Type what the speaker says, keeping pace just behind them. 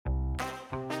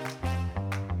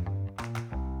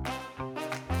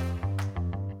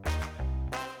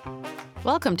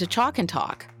Welcome to Chalk and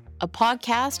Talk, a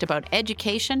podcast about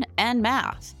education and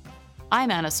math.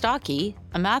 I'm Anna Stockey,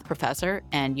 a math professor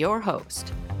and your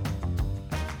host.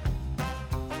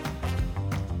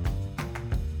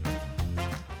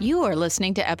 You are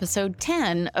listening to episode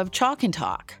 10 of Chalk and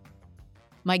Talk.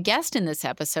 My guest in this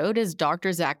episode is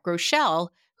Dr. Zach Groshell,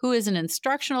 who is an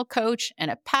instructional coach and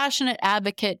a passionate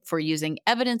advocate for using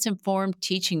evidence-informed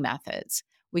teaching methods.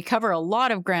 We cover a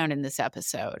lot of ground in this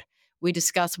episode. We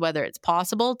discuss whether it's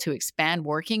possible to expand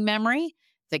working memory,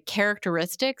 the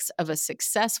characteristics of a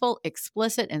successful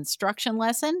explicit instruction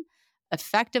lesson,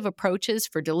 effective approaches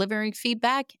for delivering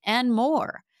feedback, and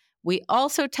more. We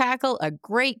also tackle a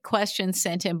great question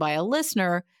sent in by a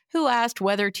listener who asked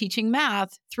whether teaching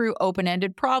math through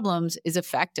open-ended problems is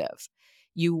effective.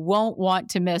 You won't want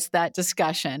to miss that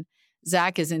discussion.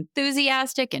 Zach is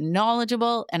enthusiastic and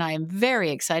knowledgeable, and I am very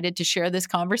excited to share this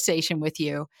conversation with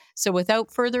you. So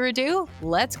without further ado,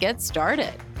 let's get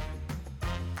started.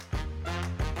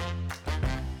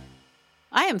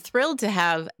 I am thrilled to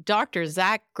have Dr.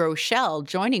 Zach Groshell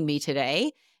joining me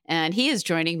today, and he is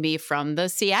joining me from the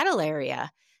Seattle area.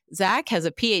 Zach has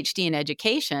a PhD in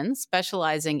education,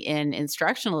 specializing in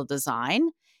instructional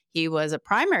design. He was a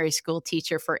primary school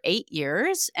teacher for 8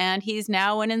 years, and he's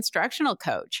now an instructional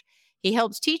coach. He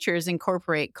helps teachers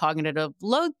incorporate cognitive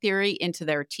load theory into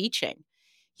their teaching.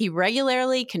 He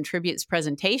regularly contributes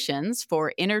presentations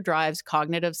for InterDrive's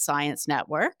Cognitive Science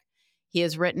Network. He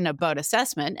has written about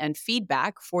assessment and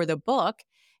feedback for the book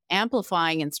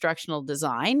Amplifying Instructional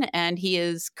Design, and he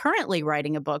is currently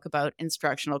writing a book about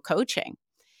instructional coaching.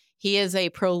 He is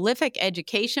a prolific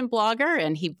education blogger,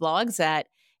 and he blogs at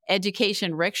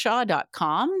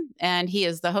educationrickshaw.com, and he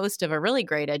is the host of a really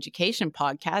great education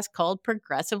podcast called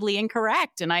Progressively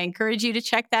Incorrect, and I encourage you to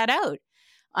check that out.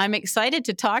 I'm excited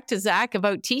to talk to Zach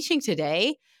about teaching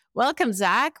today. Welcome,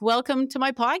 Zach. Welcome to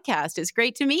my podcast. It's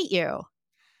great to meet you.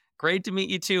 Great to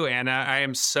meet you too, Anna. I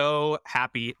am so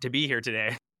happy to be here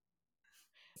today.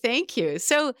 Thank you.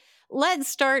 So let's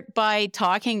start by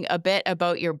talking a bit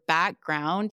about your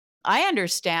background. I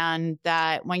understand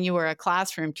that when you were a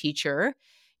classroom teacher,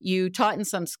 you taught in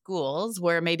some schools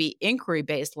where maybe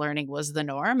inquiry-based learning was the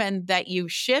norm, and that you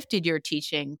shifted your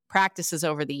teaching practices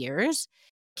over the years.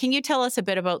 Can you tell us a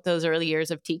bit about those early years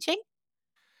of teaching?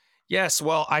 Yes,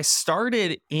 well, I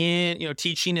started in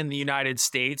teaching in the United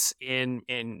States in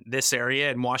this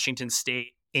area in Washington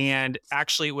State, and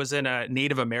actually it was in a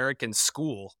Native American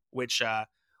school, which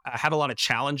had a lot of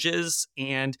challenges.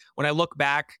 And when I look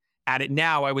back at it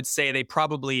now, I would say they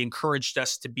probably encouraged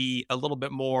us to be a little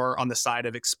bit more on the side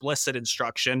of explicit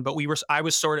instruction. But I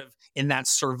was sort of in that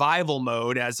survival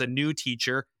mode as a new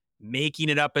teacher, making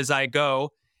it up as I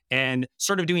go and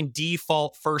sort of doing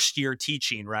default first year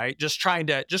teaching, right? Just trying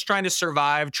to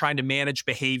survive, trying to manage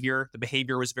behavior. The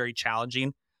behavior was very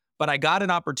challenging, but I got an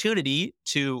opportunity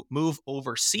to move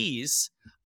overseas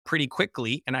pretty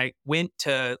quickly. And I went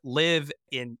to live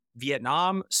in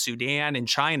Vietnam, Sudan, and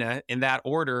China in that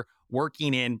order,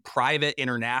 working in private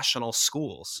international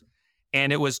schools.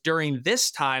 And it was during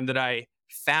this time that I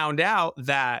found out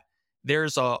that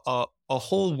there's a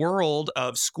whole world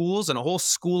of schools and a whole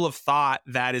school of thought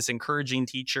that is encouraging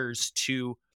teachers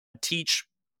to teach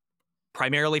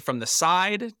primarily from the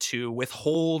side, to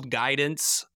withhold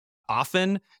guidance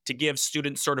often, to give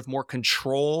students sort of more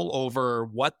control over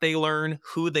what they learn,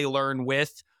 who they learn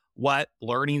with, what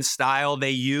learning style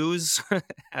they use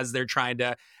as they're trying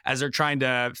to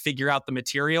figure out the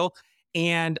material.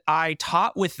 And I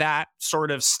taught with that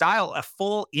sort of style, a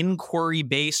full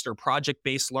inquiry-based or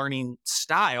project-based learning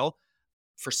style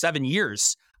for 7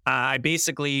 years. I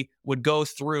basically would go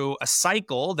through a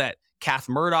cycle that Kath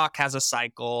Murdoch has a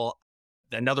cycle.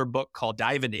 Another book called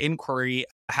Dive into Inquiry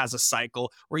has a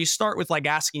cycle where you start with like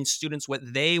asking students what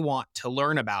they want to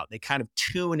learn about. They kind of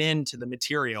tune into the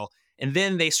material, and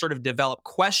then they sort of develop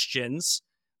questions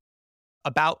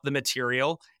about the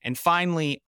material. And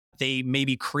finally, they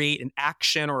maybe create an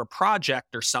action or a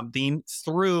project or something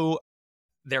through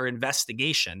their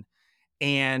investigation.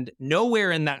 And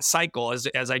nowhere in that cycle,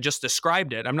 as I just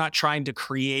described it, I'm not trying to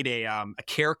create a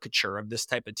caricature of this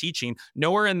type of teaching.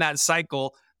 Nowhere in that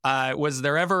cycle was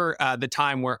there ever the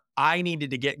time where I needed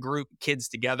to get group kids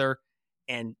together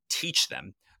and teach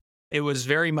them. It was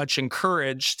very much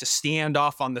encouraged to stand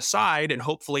off on the side, and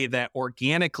hopefully that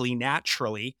organically,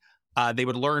 naturally, they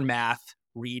would learn math,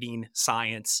 reading,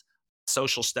 science,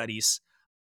 social studies,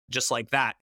 just like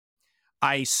that.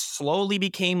 I slowly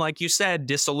became, like you said,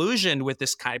 disillusioned with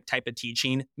this type of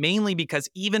teaching, mainly because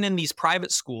even in these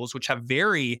private schools, which have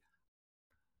very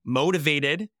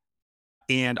motivated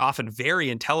and often very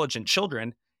intelligent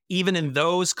children, even in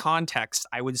those contexts,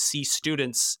 I would see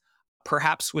students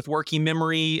perhaps with working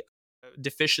memory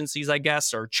deficiencies, I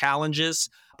guess, or challenges,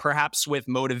 perhaps with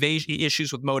motivation,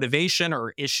 issues with motivation,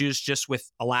 or issues just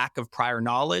with a lack of prior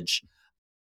knowledge,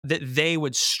 that they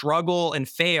would struggle and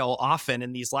fail often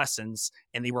in these lessons,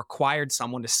 and they required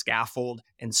someone to scaffold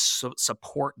and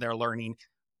support their learning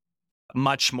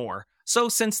much more. So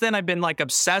since then, I've been like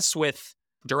obsessed with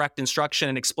direct instruction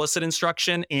and explicit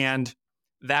instruction, and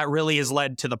that really has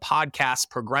led to the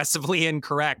podcast Progressively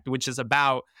Incorrect, which is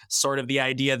about sort of the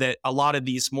idea that a lot of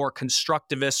these more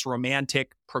constructivist,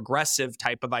 romantic, progressive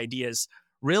type of ideas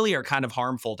really are kind of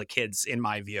harmful to kids, in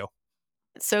my view.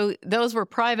 So those were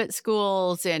private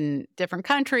schools in different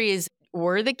countries.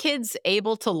 Were the kids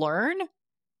able to learn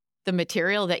the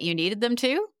material that you needed them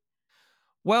to?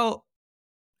 Well,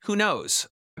 who knows?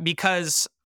 Because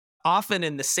often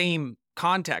in the same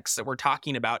context that we're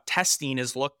talking about, testing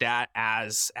is looked at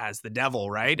as the devil,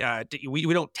 right?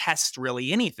 We don't test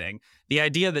really anything. The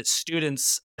idea that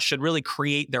students should really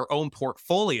create their own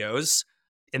portfolios,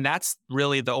 and that's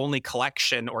really the only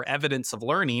collection or evidence of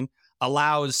learning,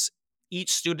 allows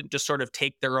each student to sort of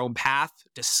take their own path,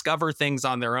 discover things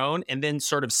on their own, and then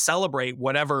sort of celebrate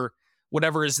whatever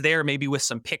is there, maybe with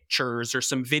some pictures or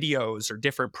some videos or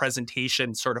different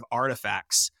presentation sort of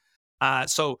artifacts.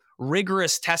 So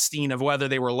rigorous testing of whether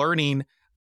they were learning,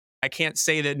 I can't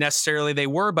say that necessarily they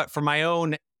were, but from my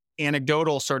own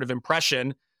anecdotal sort of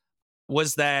impression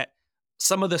was that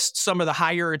some of the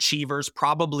higher achievers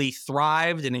probably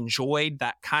thrived and enjoyed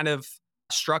that kind of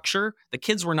structure. The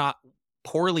kids were not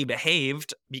poorly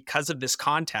behaved because of this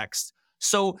context.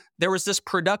 So there was this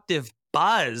productive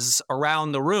buzz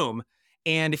around the room.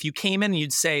 And if you came in and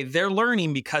you'd say they're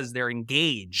learning because they're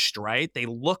engaged, right? They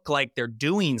look like they're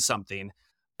doing something.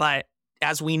 But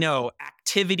as we know,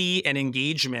 activity and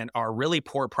engagement are really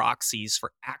poor proxies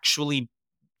for actually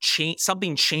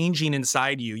something changing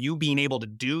inside you being able to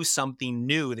do something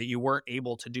new that you weren't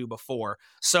able to do before.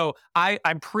 So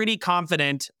I'm pretty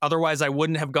confident, otherwise I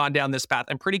wouldn't have gone down this path.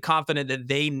 I'm pretty confident that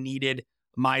they needed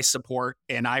my support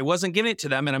and I wasn't giving it to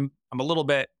them. And I'm a little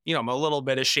bit, I'm a little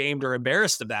bit ashamed or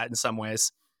embarrassed of that in some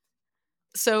ways.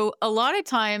 So a lot of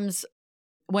times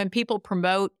when people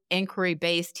promote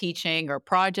inquiry-based teaching or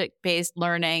project-based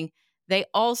learning, they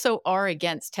also are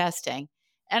against testing.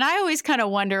 And I always kind of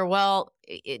wonder, well,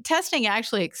 testing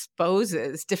actually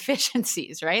exposes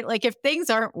deficiencies, right? Like if things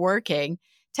aren't working,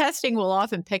 testing will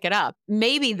often pick it up.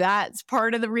 Maybe that's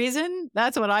part of the reason.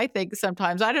 That's what I think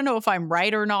sometimes. I don't know if I'm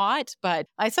right or not, but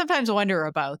I sometimes wonder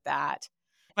about that.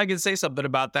 I can say something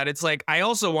about that. It's like, I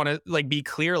also want to be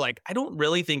clear, I don't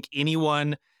really think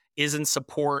anyone is in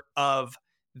support of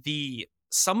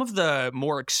some of the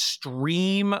more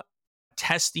extreme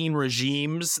testing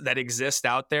regimes that exist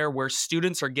out there where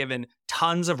students are given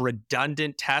tons of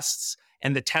redundant tests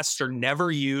and the tests are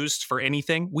never used for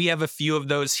anything. We have a few of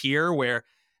those here where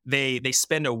they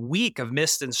spend a week of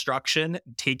missed instruction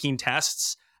taking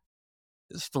tests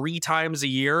 3 times a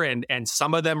year, and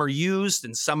some of them are used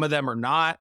and some of them are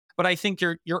not. But I think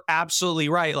you're absolutely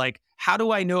right. How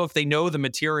do I know if they know the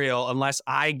material unless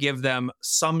I give them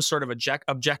some sort of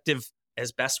objective,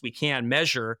 as best we can,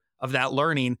 measure of that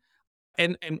learning?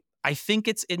 And I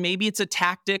think maybe it's a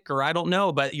tactic, or I don't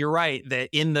know, but you're right that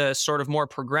in the sort of more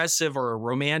progressive or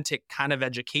romantic kind of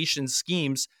education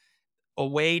schemes, a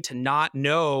way to not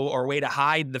know or a way to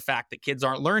hide the fact that kids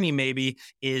aren't learning maybe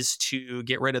is to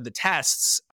get rid of the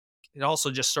tests. It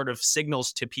also just sort of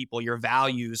signals to people your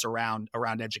values around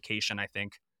education, I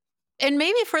think. And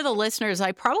maybe for the listeners,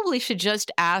 I probably should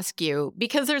just ask you,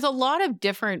 because there's a lot of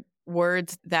different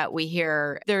words that we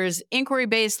hear. There's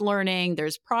inquiry-based learning,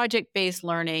 there's project-based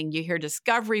learning, you hear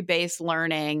discovery-based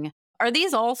learning. Are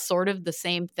these all sort of the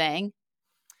same thing?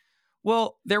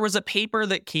 Well, there was a paper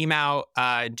that came out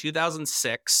in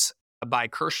 2006 by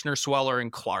Kirshner, Sweller,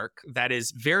 and Clark that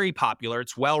is very popular.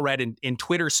 It's well read in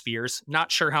Twitter spheres.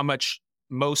 Not sure how much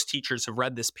most teachers have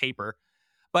read this paper,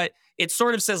 but it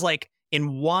sort of says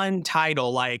in one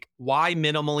title, why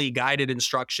minimally guided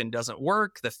instruction doesn't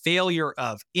work, the failure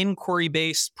of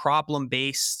inquiry-based,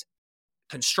 problem-based,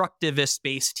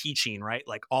 constructivist-based teaching, right?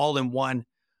 All in one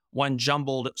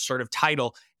jumbled sort of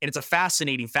title. And it's a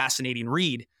fascinating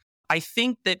read. I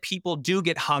think that people do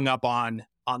get hung up on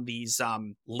these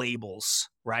labels,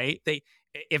 right?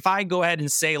 If I go ahead and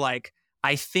say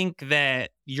I think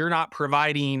that you're not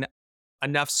providing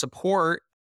enough support,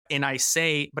 and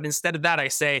but instead of that, I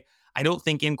say, I don't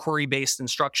think inquiry-based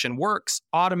instruction works,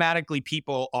 automatically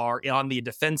people are on the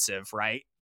defensive, right?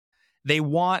 They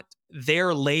want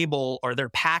their label or their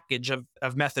package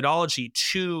of methodology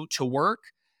to work.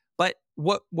 But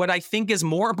what I think is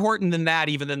more important than that,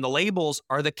 even than the labels,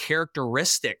 are the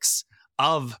characteristics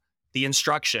of the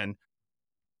instruction.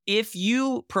 if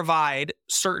you provide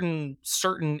certain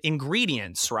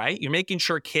ingredients, right? You're making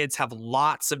sure kids have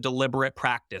lots of deliberate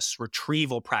practice,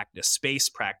 retrieval practice, space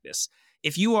practice.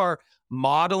 If you are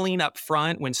modeling up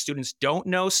front when students don't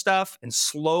know stuff and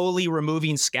slowly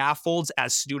removing scaffolds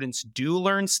as students do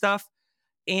learn stuff,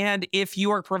 and if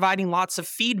you are providing lots of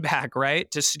feedback, right,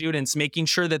 to students, making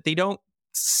sure that they don't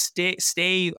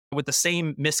stay with the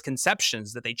same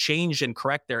misconceptions, that they change and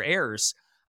correct their errors.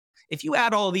 If you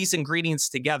add all of these ingredients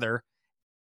together,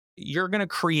 you're going to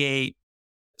create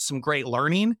some great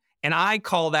learning. And I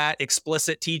call that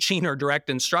explicit teaching or direct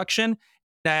instruction.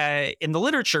 In the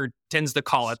literature tends to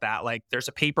call it that. Like there's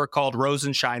a paper called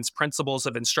Rosenshine's Principles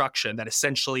of Instruction that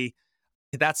essentially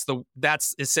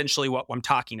that's essentially what I'm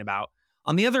talking about.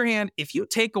 On the other hand, if you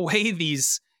take away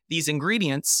these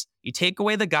ingredients, you take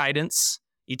away the guidance,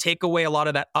 you take away a lot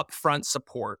of that upfront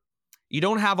support. You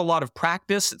don't have a lot of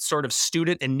practice. It's sort of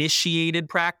student initiated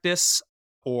practice,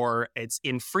 or it's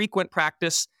infrequent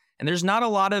practice. And there's not a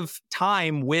lot of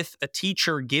time with a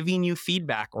teacher giving you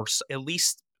feedback, or at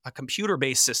least a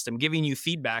computer-based system giving you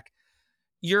feedback.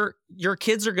 Your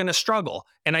kids are going to struggle.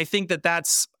 And I think that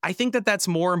that's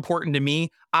more important to me.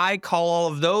 I call all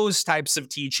of those types of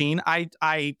teaching,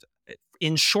 I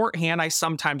in shorthand, I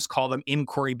sometimes call them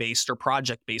inquiry-based or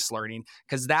project-based learning,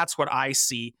 because that's what I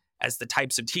see as the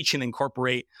types of teaching that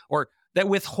incorporate or that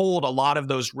withhold a lot of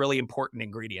those really important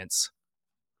ingredients.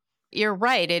 You're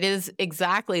right. It is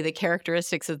exactly the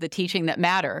characteristics of the teaching that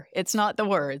matter. It's not the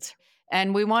words.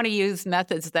 And we want to use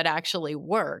methods that actually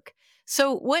work.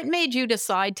 So what made you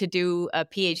decide to do a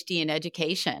PhD in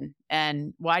education?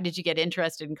 And why did you get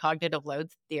interested in cognitive load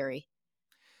theory?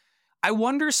 I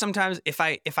wonder sometimes if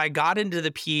I got into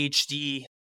the PhD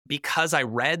because I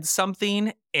read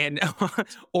something, and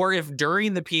or if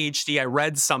during the PhD I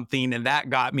read something and that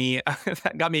got me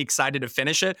excited to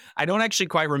finish it. I don't actually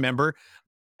quite remember.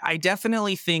 I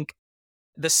definitely think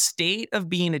the state of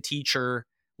being a teacher,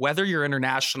 whether you're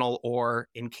international or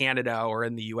in Canada or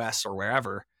in the US or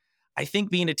wherever, I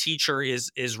think being a teacher is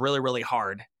really, really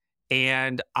hard.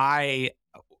 And I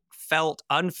felt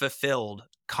unfulfilled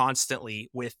constantly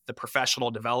with the professional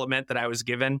development that I was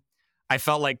given. I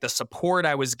felt like the support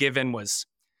I was given was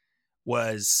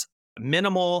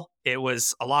minimal. A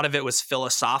lot of it was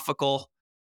philosophical.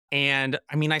 And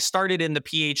I mean, I started in the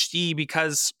PhD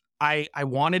because I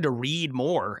wanted to read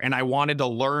more and I wanted to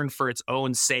learn for its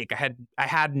own sake. I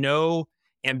had no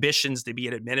ambitions to be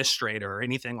an administrator or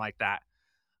anything like that.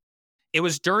 It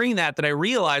was during that I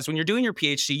realized when you're doing your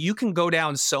PhD, you can go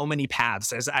down so many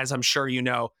paths, as I'm sure you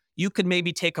know. You could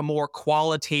maybe take a more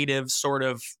qualitative sort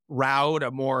of route,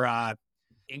 a more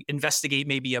investigate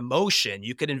maybe emotion.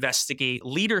 You could investigate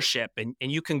leadership, and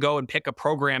you can go and pick a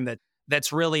program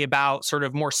that's really about sort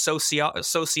of more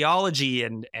sociology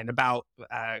and about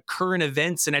current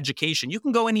events and education. You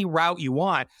can go any route you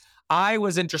want. I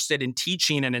was interested in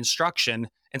teaching and instruction,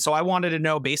 and so I wanted to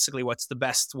know basically what's the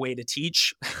best way to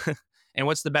teach and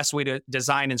what's the best way to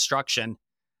design instruction.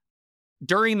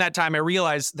 During that time, I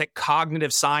realized that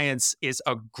cognitive science is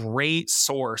a great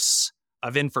source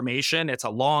of information. It's a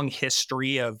long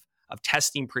history of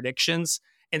testing predictions.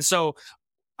 And so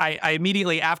I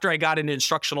immediately, after I got into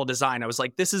instructional design, I was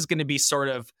like, this is going to be sort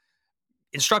of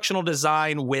instructional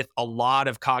design with a lot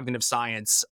of cognitive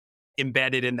science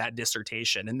embedded in that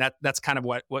dissertation. And that's kind of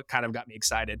what kind of got me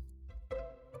excited.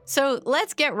 So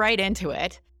let's get right into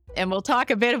it. And we'll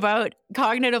talk a bit about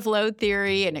cognitive load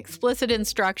theory and explicit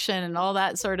instruction and all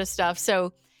that sort of stuff.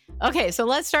 So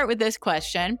let's start with this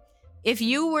question. If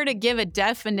you were to give a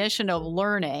definition of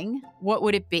learning, what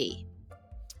would it be?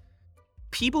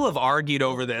 People have argued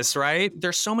over this, right?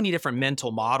 There's so many different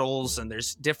mental models and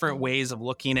there's different ways of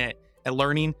looking at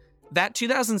learning. That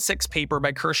 2006 paper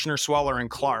by Kirshner, Sweller, and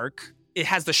Clark, it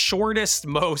has the shortest,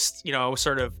 most,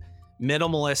 sort of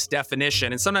minimalist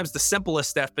definition. And sometimes the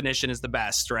simplest definition is the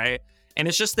best, right? And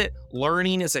it's just that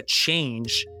learning is a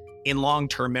change in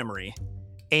long-term memory.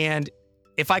 And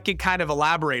if I could kind of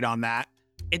elaborate on that,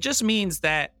 it just means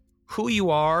that who you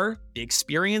are, the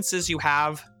experiences you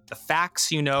have, the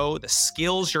facts you know, the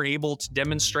skills you're able to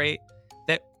demonstrate,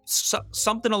 that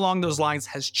something along those lines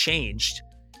has changed.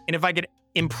 And if I could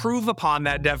improve upon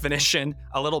that definition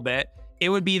a little bit, it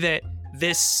would be that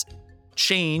this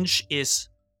change is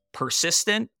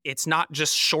persistent. It's not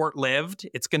just short-lived.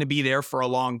 It's going to be there for a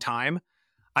long time.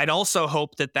 I'd also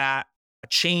hope that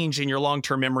change in your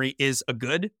long-term memory is a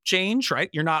good change, right?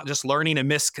 You're not just learning a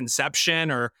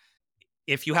misconception, or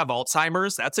if you have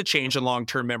Alzheimer's, that's a change in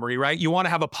long-term memory, right? You want to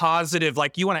have a positive,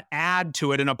 like you want to add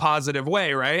to it in a positive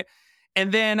way, right?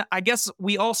 And then I guess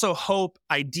we also hope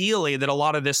ideally that a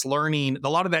lot of this learning, a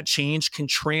lot of that change can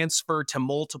transfer to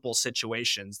multiple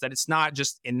situations, that it's not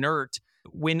just inert.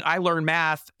 When I learn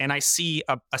math and I see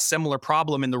a similar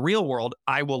problem in the real world,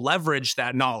 I will leverage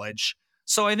that knowledge.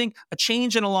 So I think a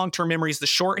change in a long-term memory is the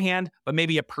shorthand, but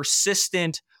maybe a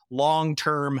persistent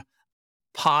long-term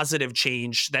positive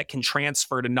change that can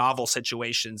transfer to novel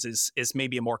situations is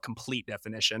maybe a more complete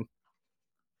definition.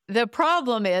 The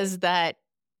problem is that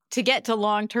to get to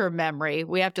long-term memory,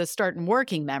 we have to start in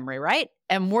working memory, right?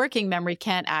 And working memory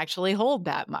can't actually hold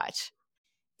that much.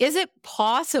 Is it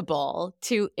possible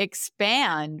to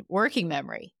expand working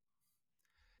memory?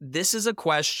 This is a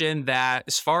question that,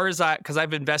 as far as because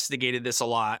I've investigated this a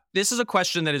lot, this is a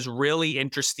question that is really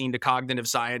interesting to cognitive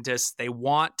scientists.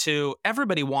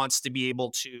 Everybody wants to be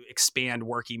able to expand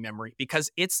working memory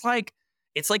because it's like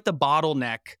the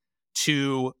bottleneck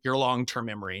to your long-term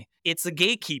memory. It's the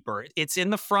gatekeeper. It's in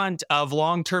the front of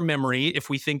long-term memory, if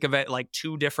we think of it like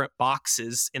two different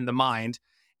boxes in the mind.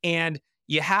 And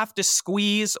you have to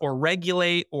squeeze or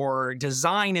regulate or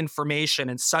design information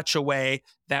in such a way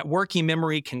that working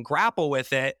memory can grapple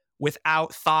with it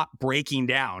without thought breaking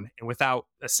down and without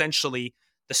essentially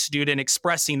the student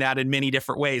expressing that in many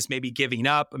different ways, maybe giving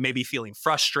up, maybe feeling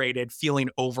frustrated, feeling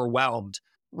overwhelmed.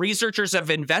 Researchers have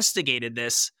investigated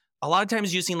this a lot of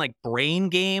times using like brain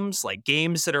games, like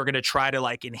games that are going to try to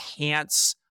like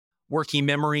enhance working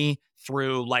memory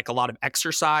through like a lot of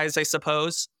exercise, I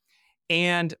suppose.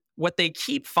 And what they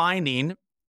keep finding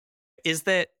is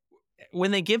that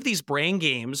when they give these brain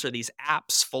games or these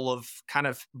apps full of kind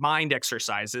of mind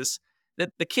exercises,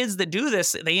 that the kids that do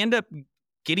this, they end up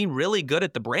getting really good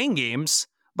at the brain games,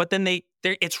 but then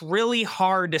it's really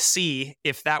hard to see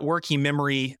if that working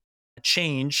memory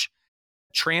change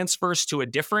transfers to a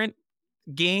different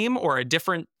game or a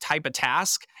different type of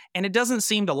task, and it doesn't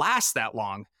seem to last that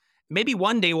long. Maybe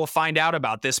one day we'll find out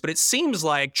about this, but it seems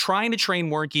like trying to train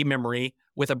working memory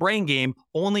with a brain game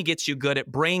only gets you good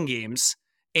at brain games,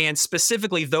 and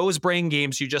specifically those brain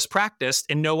games you just practiced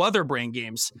and no other brain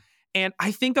games. And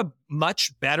I think a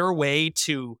much better way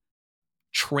to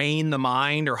train the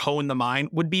mind or hone the mind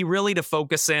would be really to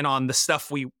focus in on the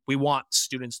stuff we want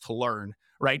students to learn,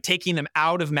 right? Taking them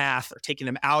out of math or taking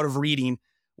them out of reading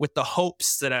with the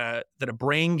hopes that a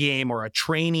brain game or a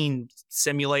training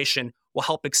simulation will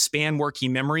help expand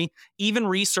working memory. Even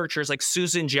researchers like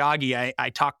Susan Giaghi, I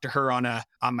talked to her on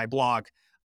my blog.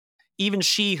 Even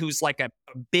she, who's like a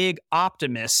big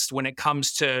optimist when it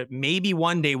comes to maybe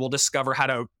one day we'll discover how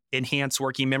to enhance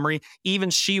working memory. Even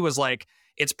she was like,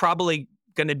 it's probably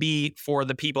going to be for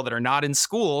the people that are not in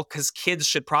school because kids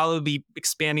should probably be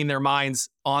expanding their minds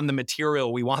on the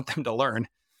material we want them to learn.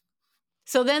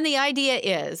 So then the idea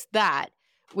is that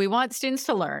we want students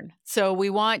to learn. So we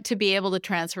want to be able to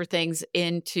transfer things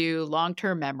into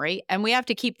long-term memory. And we have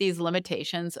to keep these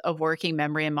limitations of working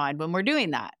memory in mind when we're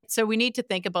doing that. So we need to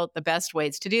think about the best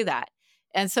ways to do that.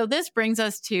 And so this brings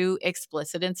us to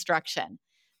explicit instruction.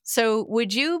 So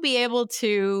would you be able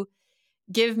to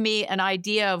give me an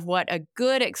idea of what a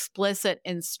good explicit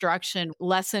instruction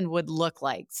lesson would look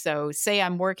like? So say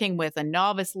I'm working with a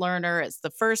novice learner. It's the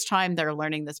first time they're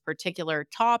learning this particular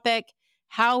topic.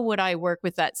 How would I work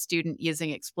with that student using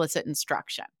explicit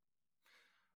instruction?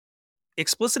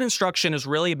 Explicit instruction is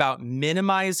really about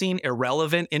minimizing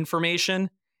irrelevant information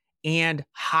and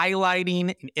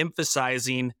highlighting and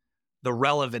emphasizing the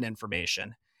relevant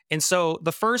information. And so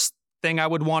the first thing I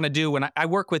would want to do when I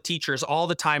work with teachers all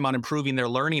the time on improving their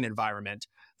learning environment,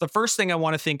 the first thing I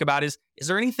want to think about is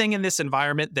there anything in this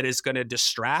environment that is going to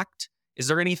distract? Is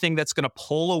there anything that's going to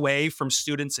pull away from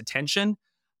students' attention?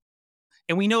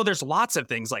 And we know there's lots of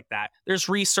things like that. There's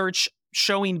research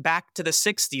showing back to the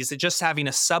 60s that just having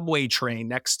a subway train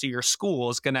next to your school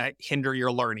is going to hinder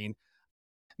your learning.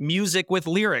 Music with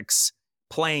lyrics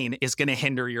playing is going to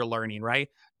hinder your learning, right?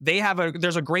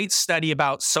 There's a great study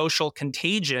about social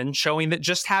contagion showing that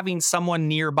just having someone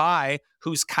nearby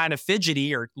who's kind of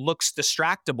fidgety or looks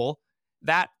distractible,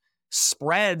 that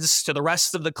spreads to the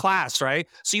rest of the class, right?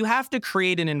 So you have to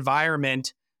create an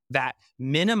environment that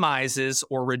minimizes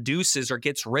or reduces or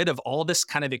gets rid of all this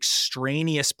kind of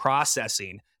extraneous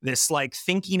processing, this like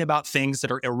thinking about things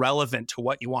that are irrelevant to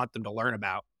what you want them to learn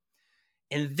about.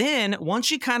 And then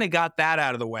once you kind of got that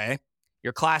out of the way,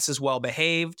 your class is well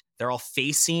behaved. They're all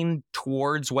facing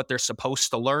towards what they're supposed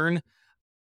to learn.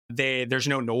 There's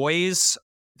no noise.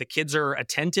 The kids are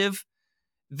attentive.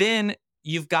 Then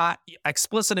you've got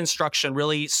explicit instruction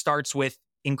really starts with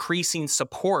increasing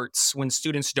supports when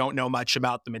students don't know much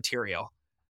about the material.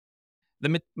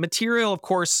 The material, of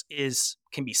course,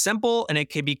 can be simple and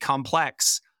it can be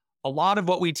complex. A lot of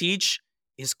what we teach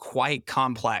is quite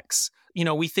complex.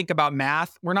 We think about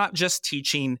math. We're not just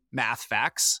teaching math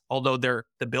facts, although they're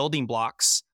the building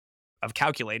blocks of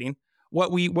calculating.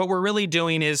 What we're really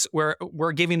doing is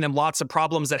we're giving them lots of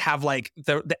problems that have like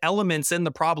the elements in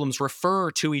the problems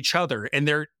refer to each other,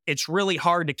 and it's really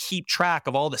hard to keep track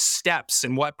of all the steps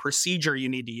and what procedure you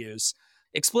need to use.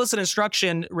 Explicit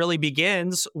instruction really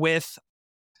begins with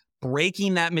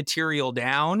breaking that material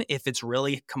down if it's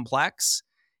really complex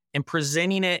and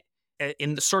presenting it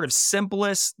in the sort of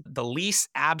simplest, the least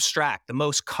abstract, the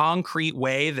most concrete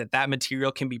way that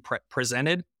material can be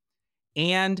presented.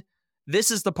 And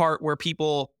this is the part where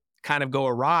people kind of go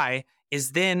awry,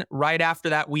 is then right after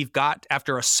that,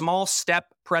 after a small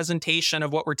step presentation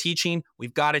of what we're teaching,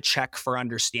 we've got to check for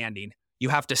understanding. You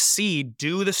have to see,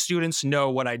 do the students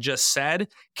know what I just said?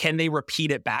 Can they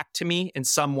repeat it back to me in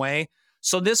some way?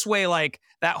 So this way, like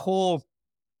that whole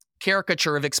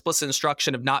caricature of explicit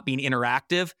instruction of not being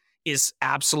interactive is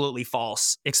absolutely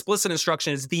false. Explicit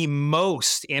instruction is the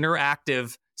most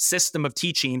interactive system of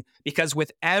teaching because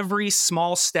with every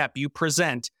small step you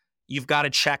present, you've got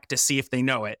to check to see if they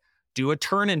know it. Do a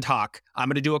turn and talk. I'm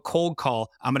going to do a cold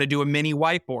call. I'm going to do a mini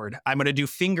whiteboard. I'm going to do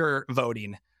finger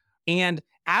voting. And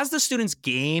as the students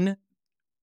gain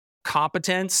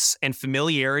competence and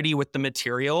familiarity with the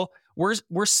material,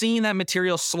 we're seeing that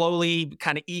material slowly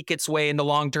kind of eke its way into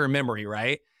long-term memory,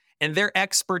 right? And their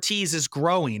expertise is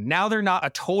growing. Now they're not a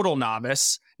total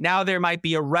novice. Now there might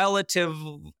be a relative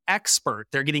expert.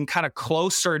 They're getting kind of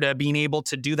closer to being able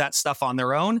to do that stuff on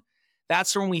their own.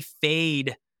 That's when we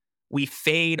fade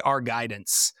our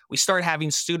guidance. We start having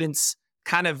students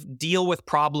kind of deal with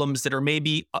problems that are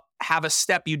maybe have a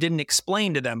step you didn't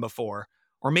explain to them before.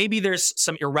 Or maybe there's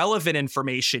some irrelevant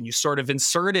information you sort of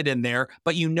inserted in there,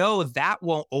 but that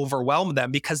won't overwhelm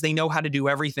them because they know how to do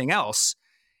everything else.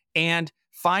 And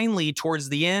finally, towards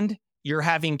the end, you're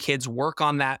having kids work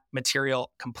on that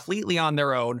material completely on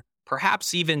their own,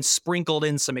 perhaps even sprinkled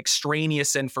in some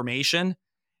extraneous information.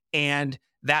 And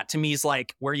that to me is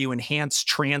like where you enhance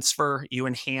transfer, you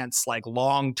enhance like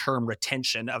long-term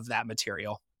retention of that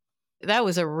material. That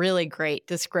was a really great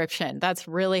description. That's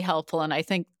really helpful. And I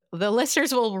think the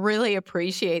listeners will really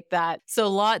appreciate that. So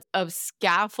lots of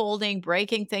scaffolding,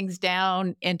 breaking things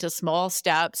down into small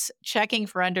steps, checking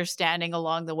for understanding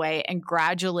along the way, and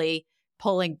gradually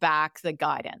pulling back the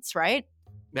guidance, right?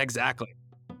 Exactly.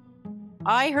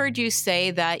 I heard you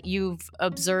say that you've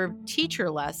observed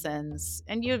teacher lessons,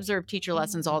 and you observe teacher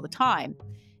lessons all the time.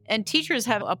 And teachers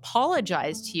have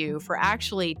apologized to you for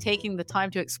actually taking the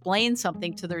time to explain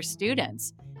something to their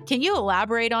students. Can you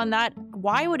elaborate on that?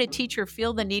 Why would a teacher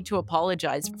feel the need to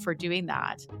apologize for doing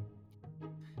that?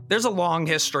 There's a long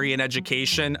history in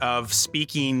education of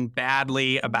speaking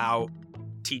badly about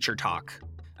teacher talk.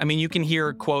 I mean, you can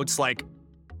hear quotes like,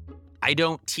 I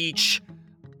don't teach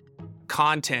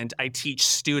content, I teach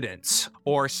students.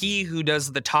 Or he who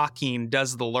does the talking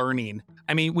does the learning.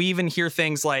 I mean, we even hear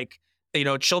things like,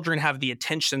 children have the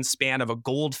attention span of a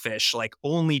goldfish, like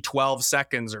only 12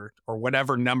 seconds or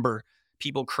whatever number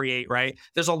people create, right?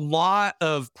 There's a lot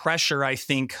of pressure, I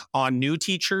think, on new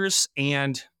teachers.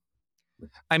 And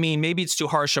I mean, maybe it's too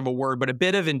harsh of a word, but a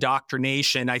bit of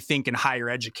indoctrination, I think, in higher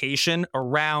education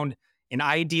around an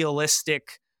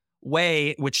idealistic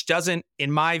way, which doesn't,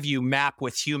 in my view, map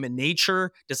with human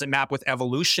nature, doesn't map with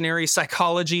evolutionary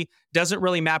psychology, doesn't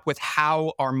really map with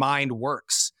how our mind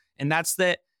works. And that's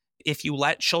that if you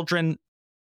let children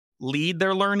lead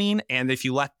their learning and if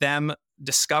you let them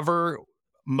discover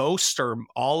most or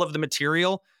all of the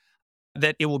material,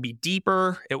 that it will be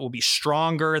deeper, it will be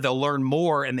stronger, they'll learn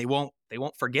more, and they won't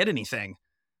forget anything.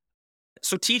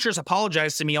 So teachers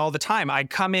apologize to me all the time. I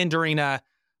come in during a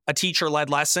teacher-led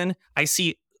lesson, I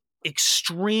see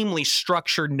extremely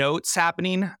structured notes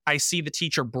happening. I see the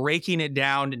teacher breaking it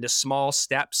down into small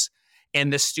steps,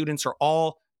 and the students are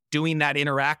all doing that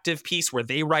interactive piece where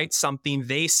they write something,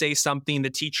 they say something, the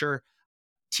teacher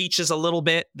teaches a little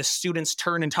bit, the students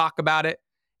turn and talk about it.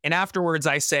 And afterwards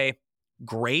I say,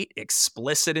 great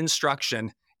explicit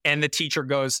instruction. And the teacher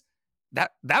goes,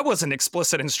 that wasn't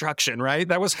explicit instruction, right?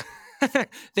 That was,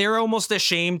 they're almost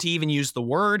ashamed to even use the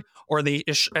word, or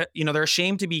they're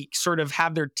ashamed to be sort of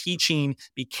have their teaching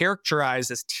be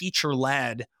characterized as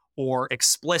teacher-led or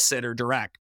explicit or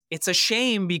direct. It's a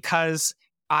shame because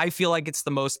I feel like it's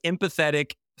the most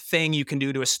empathetic thing you can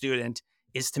do to a student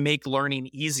is to make learning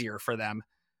easier for them.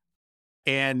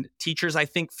 And teachers, I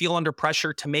think, feel under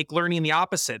pressure to make learning the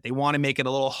opposite. They want to make it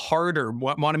a little harder,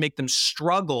 want to make them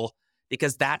struggle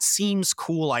because that seems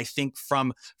cool, I think,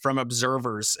 from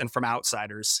observers and from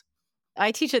outsiders.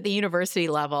 I teach at the university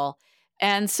level.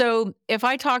 And so if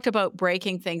I talked about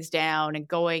breaking things down and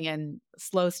going in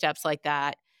slow steps like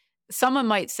that, Someone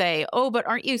might say, oh, but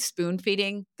aren't you spoon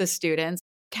feeding the students?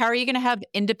 How are you going to have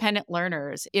independent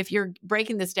learners if you're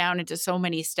breaking this down into so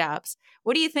many steps?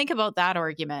 What do you think about that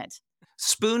argument?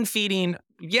 Spoon feeding,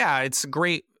 yeah, it's a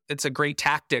great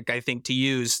tactic, I think, to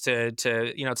use to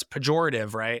it's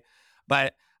pejorative, right?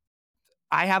 But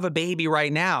I have a baby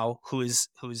right now who's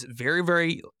very,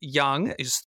 very young,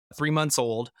 is 3 months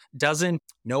old, doesn't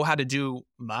know how to do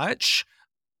much.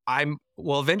 I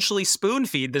will eventually spoon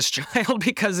feed this child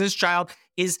because this child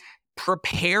is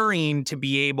preparing to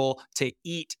be able to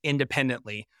eat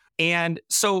independently. And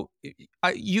so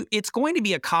it's going to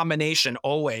be a combination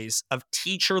always of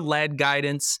teacher-led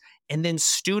guidance and then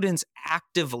students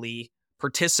actively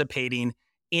participating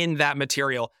in that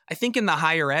material. I think in the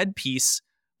higher ed piece,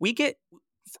 we get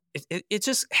it's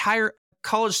just higher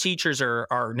college teachers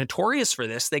are notorious for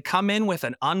this. They come in with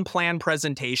an unplanned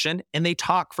presentation and they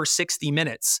talk for 60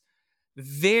 minutes.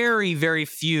 Very, very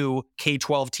few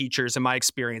K-12 teachers, in my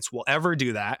experience, will ever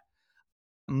do that.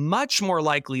 Much more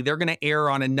likely, they're going to err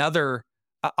on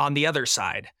on the other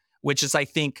side, which is, I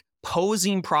think,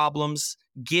 posing problems,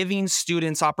 giving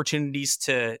students opportunities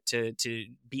to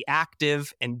be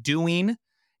active and doing,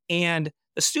 and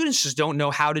the students just don't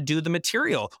know how to do the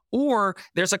material, or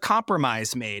there's a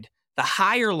compromise made. The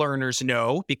higher learners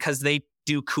know because they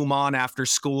do Kumon after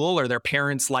school, or their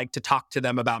parents like to talk to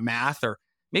them about math, or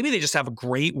maybe they just have a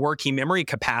great working memory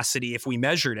capacity if we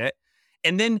measured it.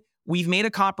 And then we've made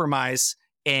a compromise,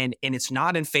 and it's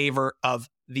not in favor of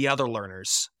the other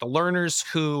learners, the learners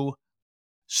who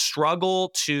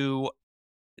struggle to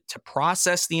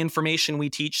process the information we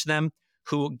teach them,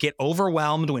 who get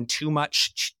overwhelmed when too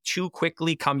much too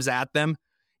quickly comes at them.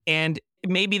 And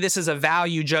maybe this is a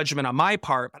value judgment on my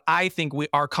part, but I think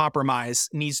our compromise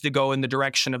needs to go in the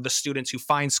direction of the students who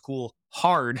find school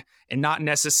hard and not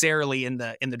necessarily in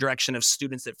the direction of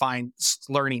students that find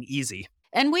learning easy.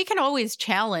 And we can always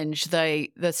challenge the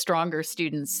stronger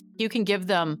students. You can give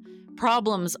them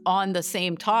problems on the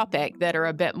same topic that are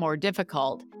a bit more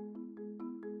difficult.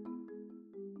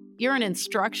 You're an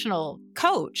instructional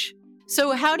coach.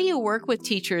 So how do you work with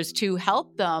teachers to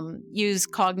help them use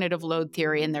cognitive load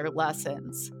theory in their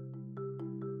lessons?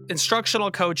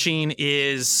 Instructional coaching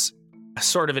is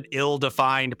sort of an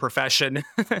ill-defined profession,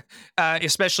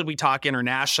 especially if we talk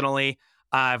internationally.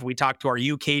 If we talk to our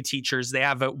UK teachers, they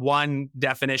have one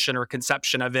definition or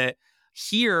conception of it.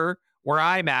 Here, where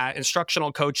I'm at,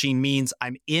 instructional coaching means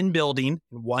I'm in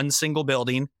one single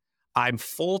building. I'm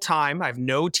full-time. I have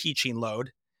no teaching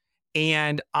load.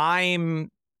 And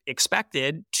I'm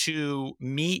expected to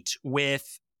meet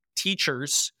with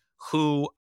teachers who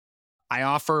I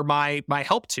offer my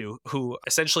help to, who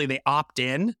essentially they opt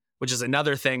in, which is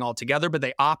another thing altogether, but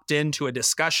they opt into a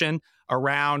discussion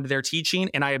around their teaching,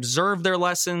 and I observe their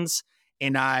lessons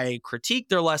and I critique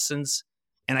their lessons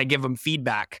and I give them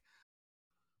feedback.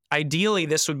 Ideally,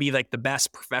 this would be like the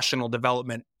best professional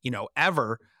development,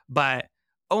 ever, but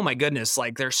oh my goodness,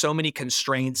 like there's so many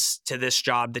constraints to this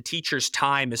job. The teacher's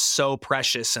time is so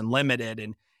precious and limited,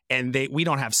 and we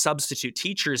don't have substitute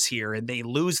teachers here, and they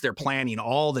lose their planning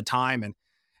all the time.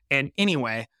 And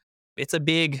anyway, it's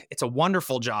a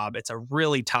wonderful job. It's a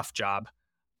really tough job.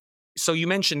 So you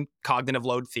mentioned cognitive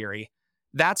load theory.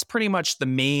 That's pretty much the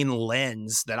main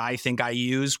lens that I think I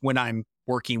use when I'm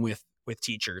working with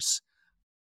teachers.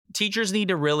 Teachers need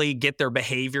to really get their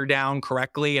behavior down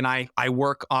correctly. And I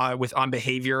work on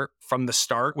behavior from the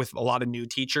start with a lot of new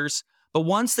teachers. But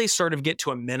once they sort of get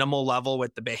to a minimal level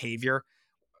with the behavior,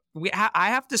 I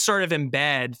have to sort of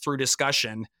embed through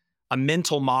discussion a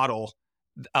mental model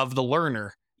of the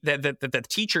learner that the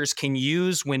teachers can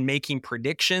use when making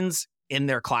predictions in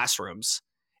their classrooms.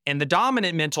 And the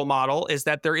dominant mental model is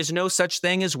that there is no such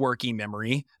thing as working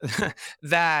memory,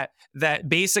 that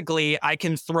basically I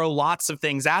can throw lots of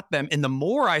things at them. And the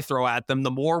more I throw at them,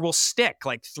 the more will stick,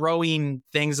 like throwing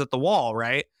things at the wall,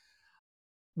 right?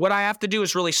 What I have to do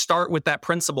is really start with that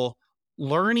principle.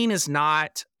 Learning is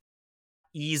not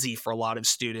easy for a lot of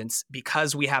students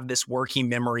because we have this working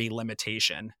memory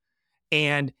limitation.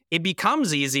 And it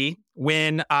becomes easy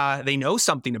when they know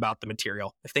something about the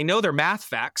material. If they know their math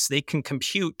facts, they can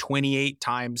compute 28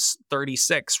 times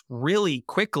 36 really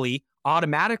quickly,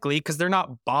 automatically, because they're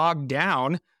not bogged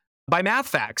down by math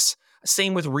facts.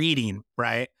 Same with reading,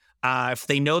 right? If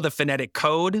they know the phonetic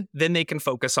code, then they can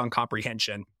focus on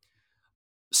comprehension.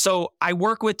 So I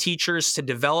work with teachers to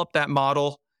develop that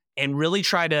model and really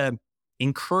try to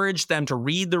encourage them to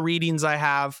read the readings I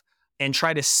have and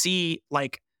try to see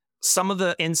like some of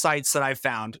the insights that I've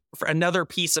found. For another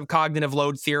piece of cognitive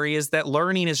load theory is that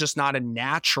learning is just not a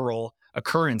natural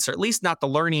occurrence, or at least not the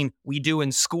learning we do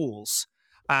in schools.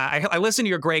 I listened to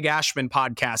your Greg Ashman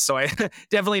podcast, so I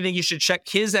definitely think you should check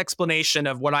his explanation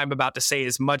of what I'm about to say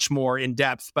is much more in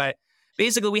depth. But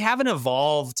basically, we haven't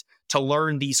evolved to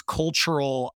learn these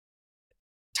cultural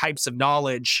types of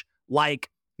knowledge like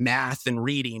math and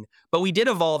reading, but we did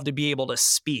evolve to be able to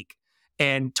speak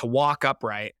and to walk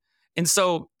upright. And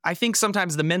so I think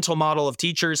sometimes the mental model of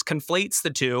teachers conflates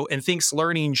the two and thinks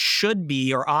learning should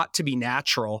be or ought to be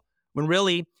natural, when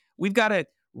really we've got to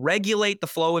regulate the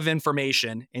flow of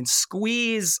information and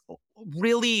squeeze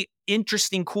really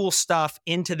interesting, cool stuff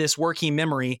into this working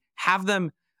memory, have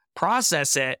them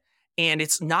process it. And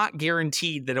it's not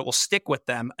guaranteed that it will stick with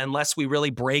them unless we really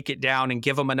break it down and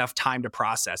give them enough time to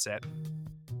process it.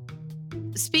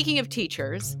 Speaking of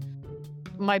teachers,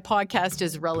 my podcast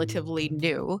is relatively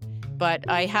new, but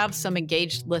I have some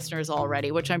engaged listeners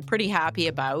already, which I'm pretty happy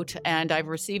about. And I've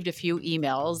received a few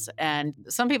emails, and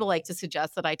some people like to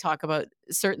suggest that I talk about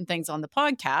certain things on the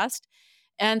podcast.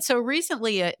 And so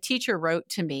recently a teacher wrote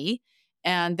to me,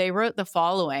 and they wrote the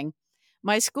following: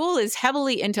 "My school is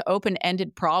heavily into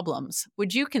open-ended problems.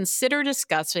 Would you consider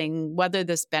discussing whether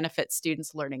this benefits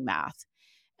students learning math?"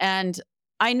 And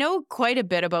I know quite a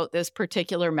bit about this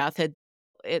particular method.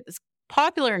 It's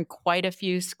popular in quite a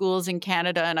few schools in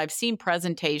Canada, and I've seen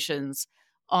presentations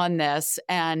on this.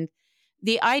 And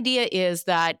the idea is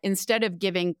that instead of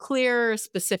giving clear,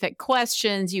 specific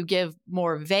questions, you give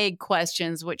more vague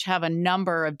questions, which have a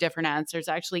number of different answers,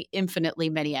 actually infinitely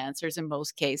many answers in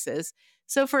most cases.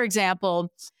 So, for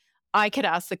example, I could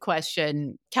ask the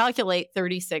question, calculate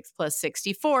 36 plus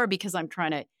 64, because I'm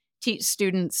trying to teach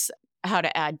students how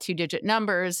to add two-digit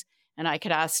numbers, and I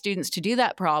could ask students to do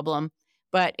that problem.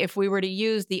 But if we were to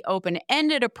use the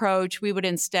open-ended approach, we would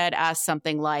instead ask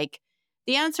something like,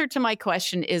 the answer to my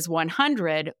question is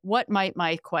 100. What might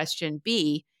my question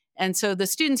be? And so the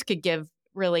students could give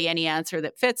really any answer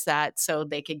that fits that. So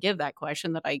they could give that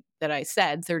question that I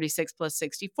said, 36 plus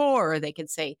 64, or they could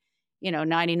say,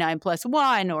 99 plus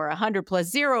 1, or 100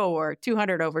 plus 0, or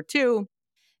 200 over 2.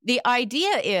 The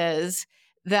idea is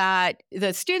that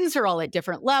the students are all at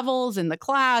different levels in the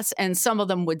class, and some of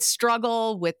them would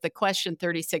struggle with the question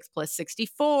 36 plus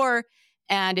 64.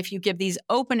 And if you give these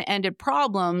open-ended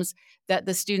problems, that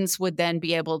the students would then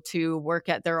be able to work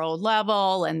at their own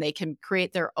level, and they can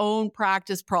create their own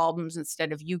practice problems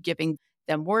instead of you giving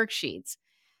them worksheets.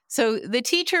 So the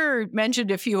teacher mentioned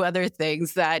a few other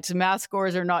things, that math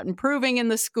scores are not improving in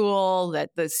the school, that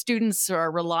the students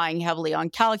are relying heavily on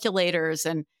calculators,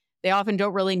 and they often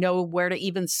don't really know where to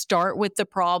even start with the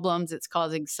problems. It's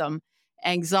causing some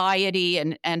anxiety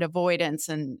and avoidance,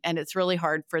 and it's really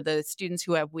hard for the students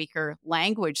who have weaker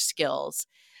language skills.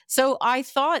 So I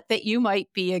thought that you might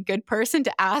be a good person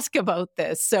to ask about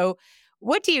this. So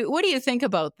what do you think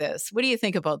about this? What do you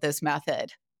think about this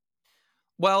method?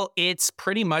 Well, it's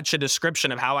pretty much a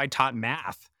description of how I taught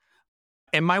math.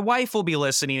 And my wife will be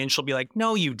listening and she'll be like,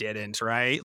 no, you didn't,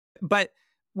 right? But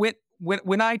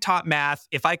when I taught math,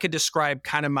 if I could describe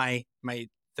kind of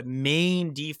the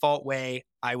main default way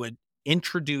I would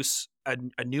introduce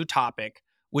a new topic,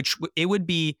 which it would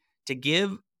be to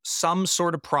give some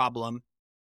sort of problem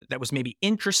that was maybe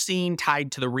interesting,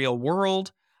 tied to the real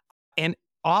world. And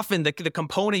often the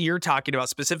component you're talking about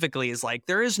specifically is like,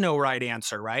 there is no right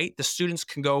answer, right? The students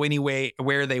can go any way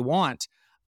where they want.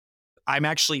 I'm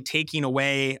taking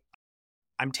away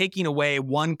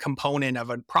one component of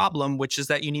a problem, which is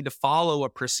that you need to follow a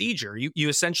procedure. You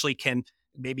essentially can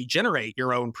maybe generate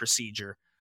your own procedure.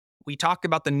 We talked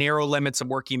about the narrow limits of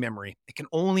working memory. It can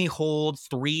only hold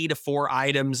 3 to 4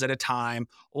 items at a time,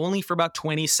 only for about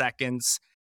 20 seconds.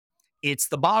 It's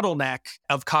the bottleneck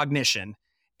of cognition.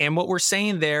 And what we're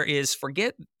saying there is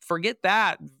forget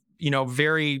that,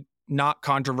 very not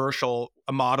controversial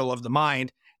model of the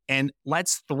mind. And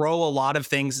let's throw a lot of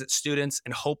things at students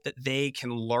and hope that they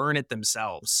can learn it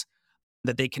themselves,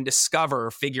 that they can discover,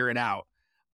 figure it out.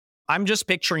 I'm just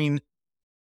picturing,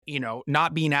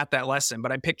 not being at that lesson,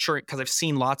 but I picture it because I've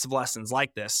seen lots of lessons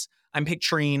like this. I'm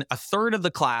picturing a third of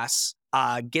the class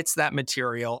gets that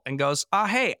material and goes,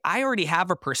 hey, I already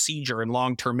have a procedure in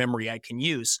long-term memory I can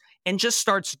use, and just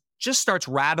starts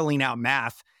rattling out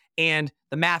math. And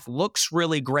the math looks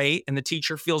really great and the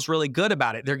teacher feels really good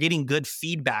about it. They're getting good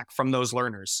feedback from those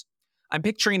learners. I'm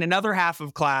picturing another half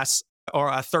of class, or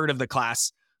a third of the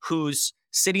class, who's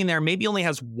sitting there, maybe only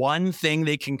has one thing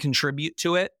they can contribute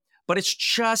to it, but it's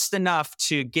just enough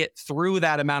to get through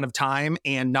that amount of time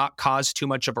and not cause too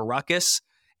much of a ruckus.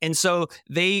 And so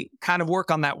they kind of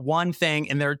work on that one thing,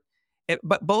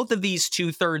 but both of these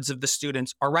 2/3 of the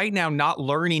students are right now not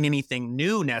learning anything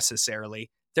new necessarily.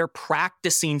 they're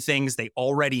practicing things they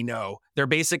already know. They're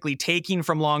basically taking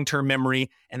from long-term memory,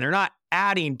 and they're not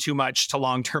adding too much to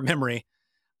long-term memory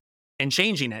and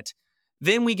changing it.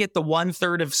 Then we get the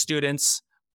 1/3 of students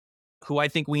who I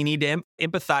think we need to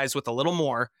empathize with a little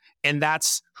more, and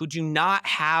that's who do not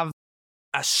have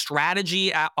a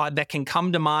strategy that can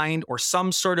come to mind or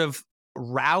some sort of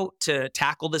route to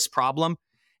tackle this problem.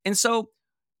 And so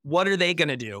what are they going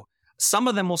to do? Some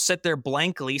of them will sit there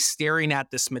blankly staring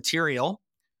at this material.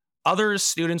 Other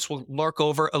students will look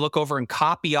over and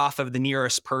copy off of the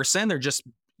nearest person. They're just,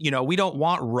 we don't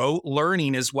want rote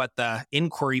learning is what the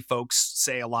inquiry folks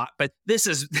say a lot, but this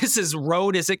is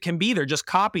rote as it can be. They're just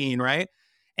copying, right?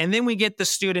 And then we get the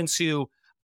students who,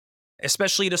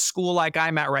 especially at a school like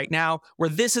I'm at right now, where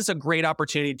this is a great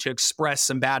opportunity to express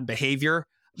some bad behavior.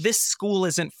 This school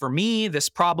isn't for me. This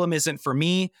problem isn't for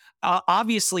me.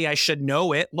 Obviously, I should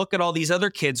know it. Look at all these other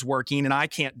kids working and I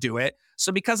can't do it.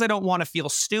 So because I don't want to feel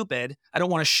stupid, I don't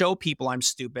want to show people I'm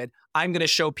stupid, I'm going to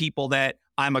show people that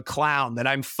I'm a clown, that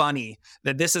I'm funny,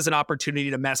 that this is an opportunity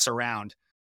to mess around.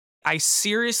 I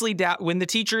seriously doubt when the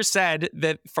teacher said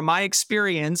that from my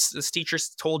experience, this teacher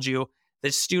told you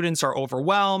that students are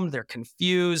overwhelmed, they're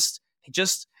confused,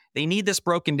 they need this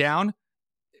broken down.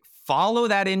 Follow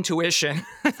that intuition,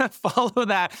 follow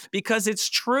that, because it's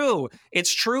true.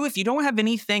 It's true. If you don't have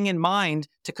anything in mind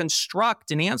to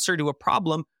construct an answer to a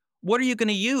problem, what are you going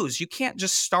to use? You can't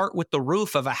just start with the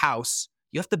roof of a house.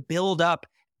 You have to build up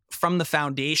from the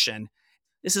foundation.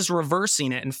 This is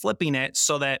reversing it and flipping it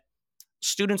so that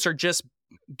students are just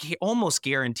almost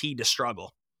guaranteed to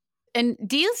struggle. And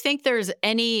do you think there's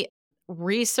any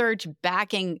research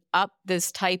backing up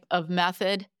this type of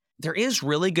method? There is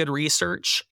really good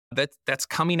research that's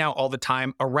coming out all the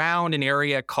time around an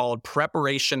area called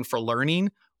preparation for learning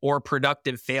or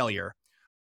productive failure.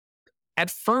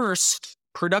 At first,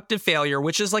 productive failure,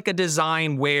 which is like a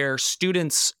design where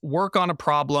students work on a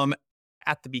problem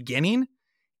at the beginning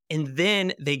and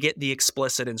then they get the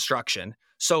explicit instruction.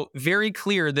 So very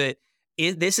clear that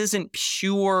this isn't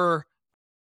pure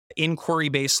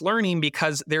inquiry-based learning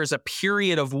because there's a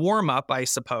period of warm-up, I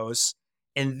suppose,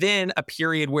 and then a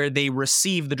period where they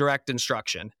receive the direct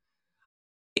instruction.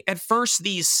 At first,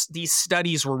 these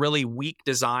studies were really weak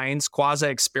designs,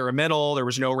 quasi-experimental. There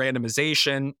was no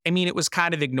randomization. I mean, it was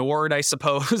kind of ignored, I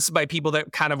suppose, by people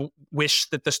that kind of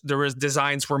wished that there was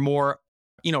designs were more,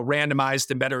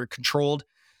 randomized and better controlled.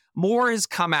 More has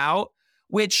come out,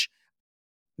 which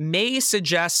may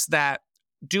suggest that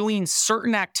doing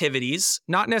certain activities,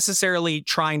 not necessarily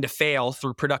trying to fail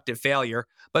through productive failure,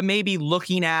 but maybe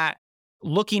looking at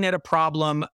a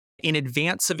problem in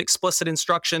advance of explicit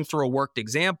instruction through a worked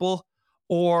example,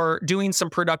 or doing some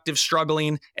productive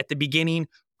struggling at the beginning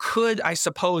could, I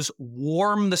suppose,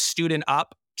 warm the student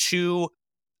up to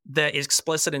the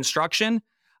explicit instruction.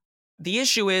 The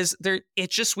issue is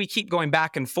we keep going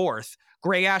back and forth.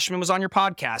 Gray Ashman was on your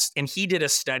podcast, and he did a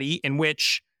study in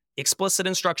which explicit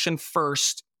instruction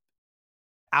first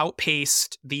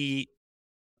outpaced the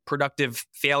productive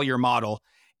failure model.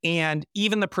 And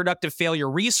even the productive failure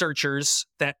researchers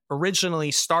that originally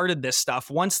started this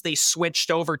stuff, once they switched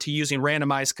over to using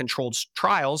randomized controlled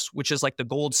trials, which is like the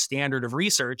gold standard of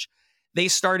research, they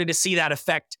started to see that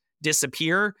effect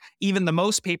disappear. Even the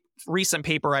most recent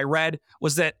paper I read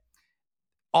was that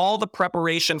all the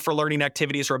preparation for learning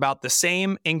activities are about the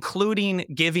same, including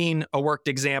giving a worked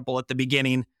example at the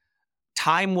beginning.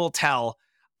 Time will tell.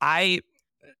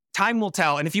 Time will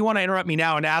tell. And if you want to interrupt me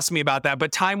now and ask me about that,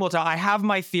 but time will tell. I have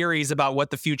my theories about what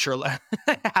the future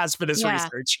has for this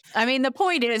research. I mean, the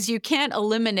point is you can't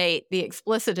eliminate the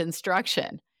explicit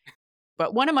instruction.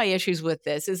 But one of my issues with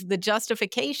this is the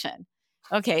justification.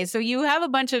 Okay, so you have a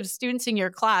bunch of students in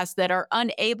your class that are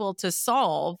unable to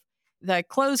solve the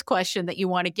closed question that you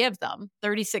want to give them,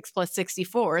 36 plus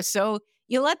 64. So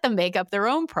you let them make up their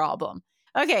own problem.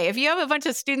 Okay, if you have a bunch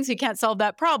of students who can't solve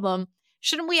that problem,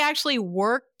 shouldn't we actually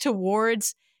work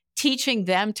towards teaching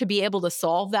them to be able to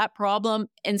solve that problem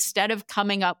instead of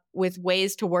coming up with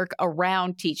ways to work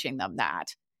around teaching them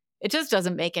that? It just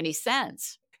doesn't make any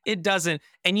sense. It doesn't.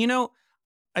 And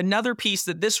another piece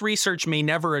that this research may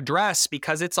never address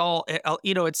because it's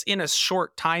in a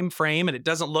short time frame and it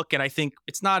doesn't look, and I think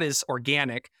it's not as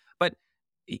organic, but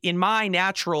in my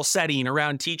natural setting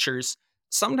around teachers,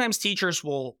 sometimes teachers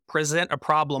will present a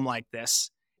problem like this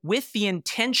with the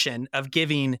intention of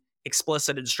giving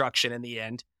explicit instruction in the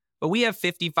end, but we have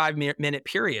 55-minute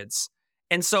periods.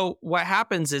 And so what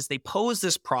happens is they pose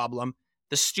this problem.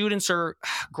 The students are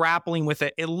grappling with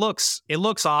it. It looks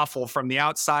awful from the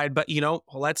outside, but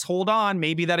let's hold on.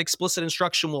 Maybe that explicit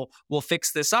instruction will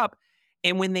fix this up.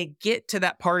 And when they get to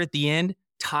that part at the end,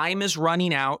 time is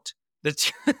running out.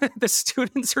 The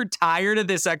students are tired of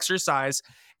this exercise,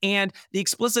 and the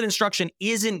explicit instruction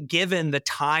isn't given the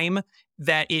time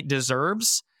that it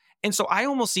deserves. And so I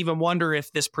almost even wonder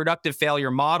if this productive failure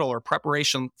model or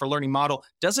preparation for learning model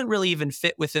doesn't really even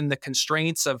fit within the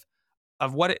constraints of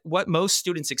what most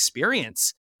students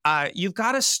experience. You've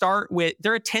got to start with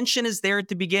their attention is there at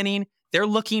the beginning. They're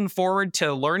looking forward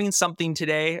to learning something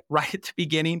today, right at the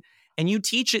beginning, and you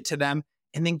teach it to them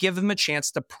and then give them a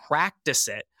chance to practice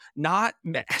it, not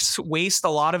waste a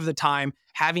lot of the time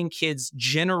having kids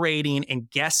generating and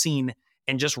guessing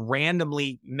and just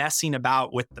randomly messing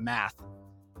about with the math.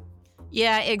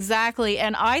 Yeah, exactly.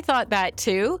 And I thought that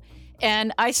too.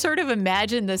 And I sort of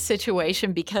imagined the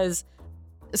situation because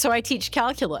so I teach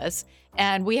calculus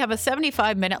and we have a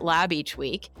 75-minute lab each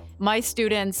week. My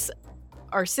students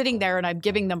are sitting there and I'm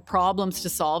giving them problems to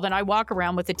solve. And I walk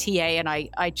around with a TA and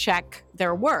I check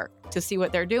their work to see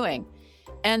what they're doing.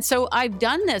 And so I've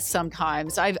done this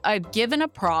sometimes. I've given a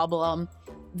problem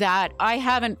that I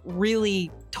haven't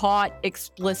really taught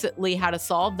explicitly how to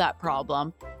solve that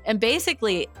problem. And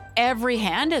basically, every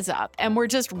hand is up and we're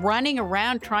just running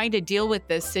around trying to deal with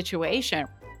this situation.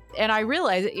 And I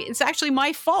realize it's actually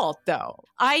my fault, though.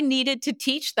 I needed to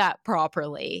teach that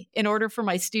properly in order for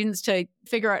my students to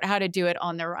figure out how to do it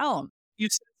on their own. You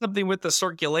said something with the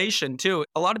circulation, too.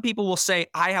 A lot of people will say,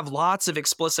 I have lots of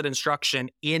explicit instruction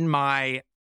in my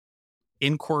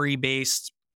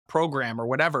inquiry-based program or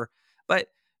whatever. But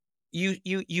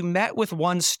you met with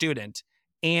one student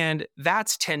and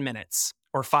that's 10 minutes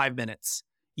or 5 minutes.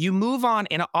 You move on,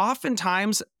 and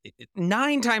oftentimes,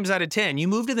 9 times out of 10, you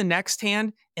move to the next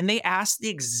hand and they ask the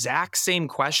exact same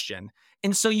question.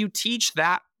 And so you teach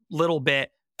that little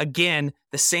bit again,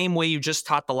 the same way you just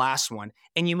taught the last one,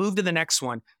 and you move to the next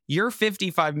one. Your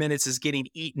 55 minutes is getting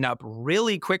eaten up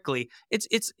really quickly. It's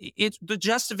the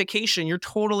justification. You're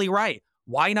totally right.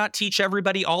 Why not teach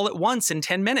everybody all at once in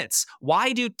 10 minutes?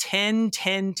 Why do 10,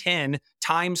 10, 10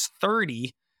 times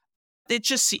 30?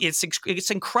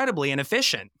 It's incredibly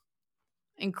inefficient.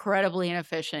 Incredibly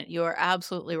inefficient. You are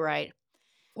absolutely right.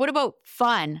 What about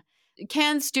fun?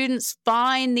 Can students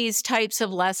find these types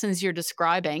of lessons you're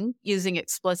describing using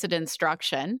explicit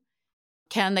instruction?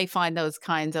 Can they find those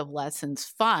kinds of lessons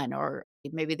fun, or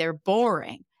maybe they're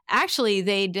boring? Actually,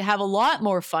 they'd have a lot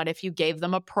more fun if you gave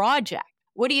them a project.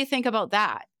 What do you think about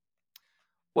that?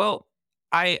 Well,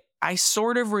 I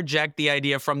sort of reject the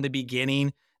idea from the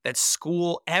beginning that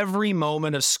school, every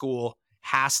moment of school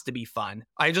has to be fun.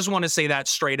 I just want to say that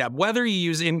straight up. Whether you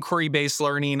use inquiry-based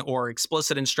learning or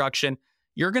explicit instruction,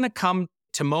 you're going to come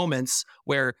to moments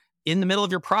where in the middle of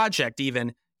your project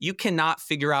even, you cannot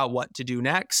figure out what to do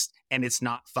next, and it's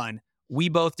not fun. We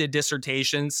both did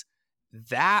dissertations.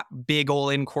 That big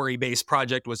old inquiry-based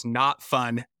project was not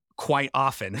fun quite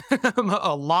often.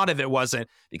 A lot of it wasn't,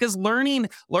 because learning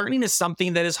is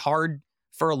something that is hard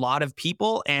for a lot of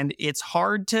people, and it's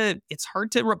hard to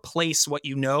replace what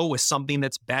you know with something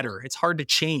that's better. It's hard to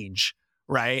change,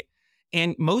 right?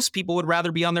 And most people would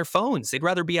rather be on their phones. They'd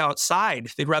rather be outside.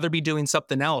 They'd rather be doing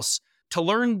something else. To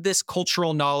learn this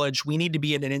cultural knowledge, we need to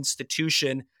be in an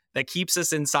institution that keeps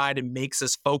us inside and makes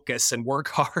us focus and work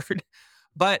hard.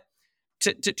 But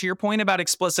to your point about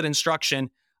explicit instruction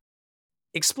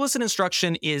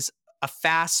is a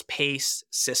fast-paced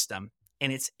system.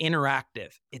 And it's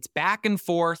interactive. It's back and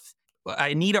forth.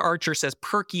 Anita Archer says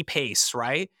perky pace,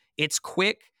 right? It's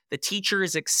quick. The teacher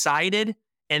is excited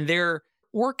and they're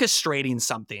orchestrating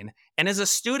something. And as a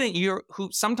student, who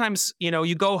sometimes,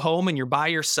 you go home and you're by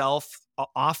yourself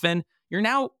often, you're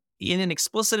now in an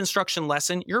explicit instruction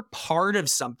lesson, you're part of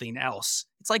something else.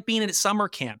 It's like being at summer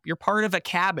camp. You're part of a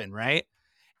cabin, right?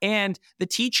 And the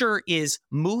teacher is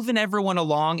moving everyone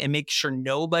along and make sure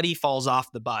nobody falls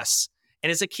off the bus. And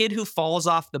as a kid who falls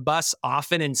off the bus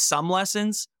often in some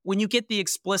lessons, when you get the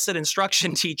explicit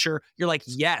instruction teacher, you're like,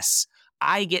 yes,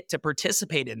 I get to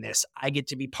participate in this. I get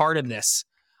to be part of this.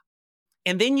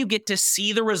 And then you get to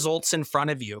see the results in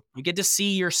front of you. You get to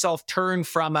see yourself turn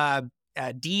from a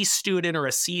D student or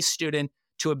a C student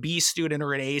to a B student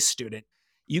or an A student.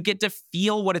 You get to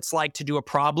feel what it's like to do a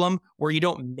problem where you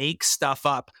don't make stuff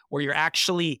up, where you're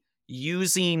actually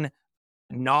using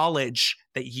knowledge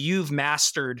that you've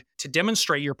mastered to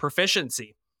demonstrate your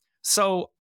proficiency.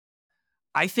 So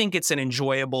I think it's an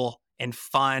enjoyable and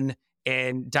fun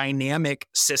and dynamic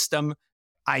system.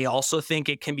 I also think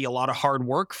it can be a lot of hard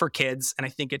work for kids. And I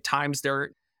think at times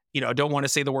they're, I don't want to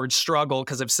say the word struggle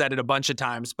because I've said it a bunch of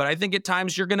times, but I think at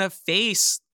times you're going to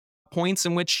face points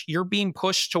in which you're being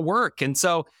pushed to work. And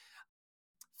so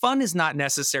fun is not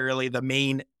necessarily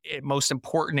the most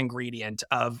important ingredient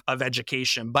of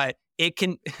education, but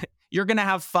you're going to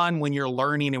have fun when you're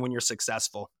learning and when you're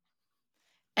successful.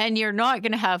 And you're not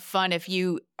going to have fun if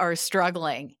you are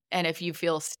struggling and if you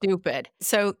feel stupid.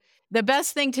 So the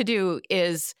best thing to do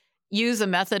is use a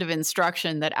method of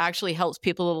instruction that actually helps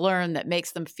people to learn, that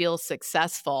makes them feel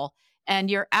successful. And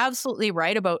you're absolutely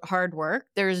right about hard work.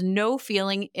 There's no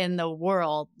feeling in the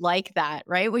world like that,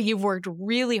 right? Where you've worked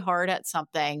really hard at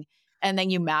something and then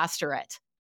you master it.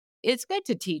 It's good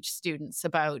to teach students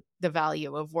about the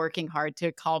value of working hard to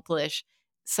accomplish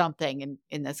something,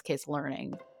 in this case,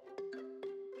 learning.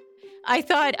 I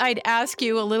thought I'd ask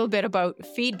you a little bit about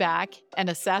feedback and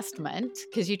assessment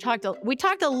because we talked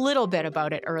a little bit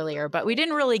about it earlier, but we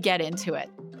didn't really get into it.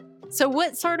 So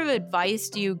what sort of advice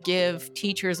do you give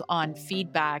teachers on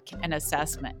feedback and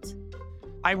assessment?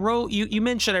 You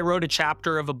mentioned I wrote a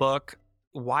chapter of a book.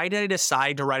 Why did I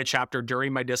decide to write a chapter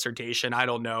during my dissertation? I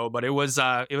don't know, but it was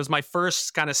my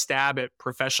first kind of stab at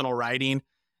professional writing.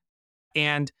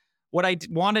 And what I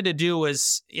wanted to do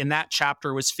was in that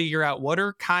chapter was figure out what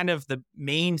are kind of the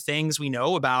main things we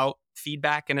know about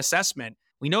feedback and assessment.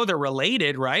 We know they're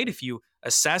related, right? If you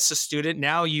assess a student,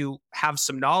 now you have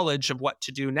some knowledge of what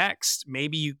to do next.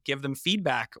 Maybe you give them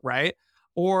feedback, right?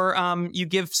 Or you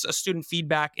give a student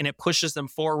feedback and it pushes them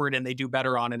forward and they do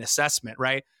better on an assessment,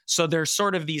 right? So there's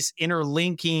sort of these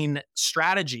interlinking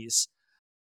strategies.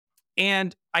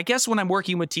 And I guess when I'm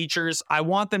working with teachers, I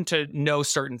want them to know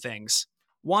certain things.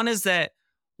 One is that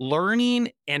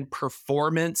learning and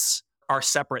performance are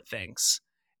separate things.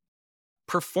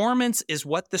 Performance is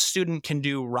what the student can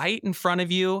do right in front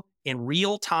of you in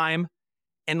real time.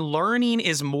 And learning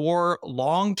is more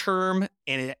long-term,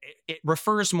 and it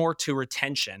refers more to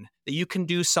retention, that you can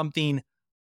do something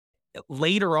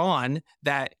later on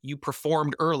that you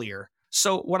performed earlier.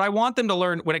 So what I want them to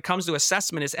learn when it comes to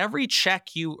assessment is every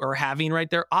check you are having right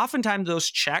there, oftentimes those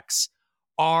checks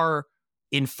are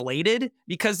inflated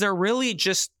because they're really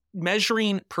just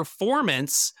measuring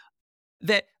performance,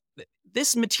 that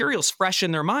this material's fresh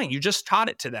in their mind. You just taught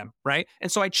it to them, right?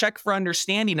 And so I check for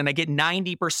understanding and I get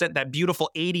 90%, that beautiful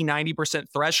 90%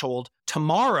 threshold.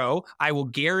 Tomorrow, I will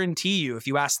guarantee you, if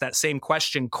you ask that same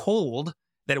question cold,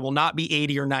 that it will not be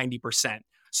 80 or 90%.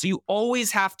 So you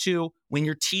always have to, when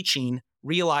you're teaching,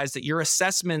 realize that your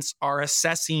assessments are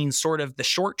assessing sort of the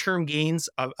short-term gains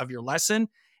of your lesson.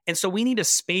 And so we need to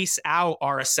space out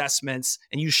our assessments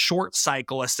and use short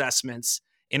cycle assessments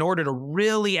in order to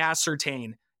really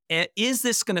ascertain, is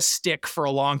this going to stick for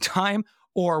a long time?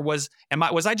 Or was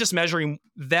I just measuring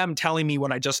them telling me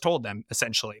what I just told them,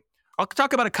 essentially? I'll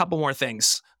talk about a couple more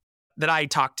things that I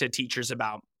talk to teachers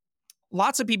about.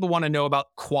 Lots of people want to know about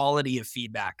quality of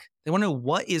feedback. They want to know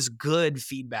what is good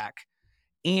feedback.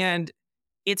 And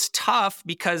it's tough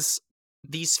because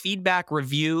these feedback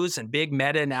reviews and big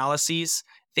meta-analyses,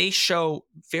 they show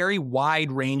very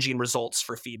wide-ranging results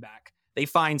for feedback. They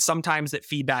find sometimes that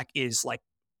feedback is like,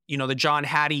 the John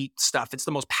Hattie stuff. It's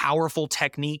the most powerful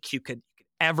technique you could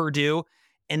ever do.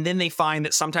 And then they find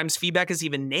that sometimes feedback is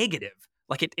even negative,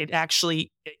 like it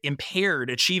actually impaired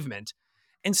achievement.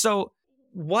 And so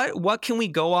what can we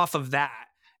go off of that?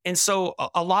 And so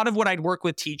a lot of what I'd work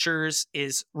with teachers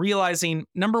is realizing,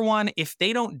 number one, if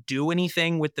they don't do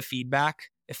anything with the feedback,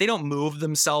 if they don't move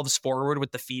themselves forward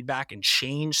with the feedback and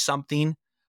change something,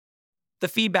 the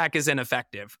feedback is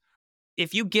ineffective.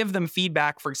 If you give them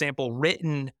feedback, for example,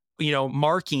 written,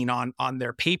 marking on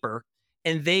their paper,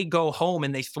 and they go home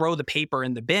and they throw the paper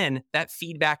in the bin, that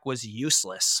feedback was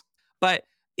useless. But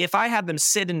if I had them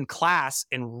sit in class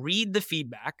and read the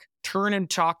feedback, turn and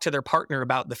talk to their partner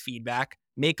about the feedback,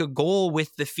 make a goal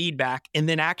with the feedback, and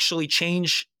then actually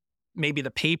change maybe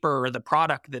the paper or the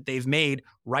product that they've made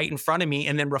right in front of me,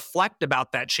 and then reflect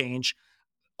about that change,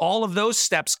 all of those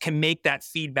steps can make that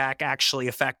feedback actually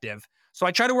effective. So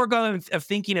I try to work on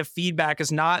thinking of feedback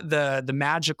as not the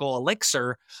magical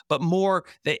elixir, but more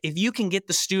that if you can get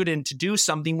the student to do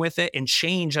something with it and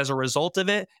change as a result of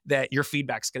it, that your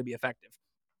feedback's going to be effective.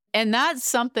 And that's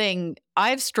something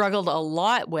I've struggled a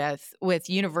lot with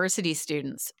university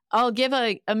students. I'll give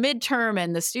a midterm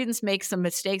and the students make some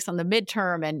mistakes on the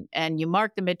midterm and you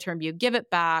mark the midterm, you give it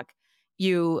back,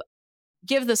 you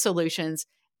give the solutions.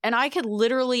 And I could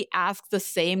literally ask the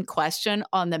same question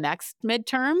on the next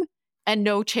midterm and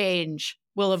no change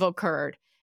will have occurred.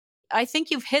 I think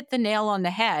you've hit the nail on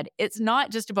the head. It's not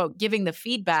just about giving the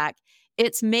feedback.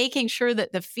 It's making sure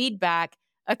that the feedback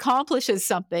accomplishes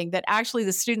something, that actually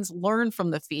the students learn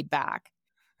from the feedback.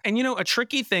 And, a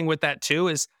tricky thing with that too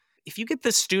is if you get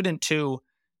the student to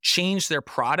change their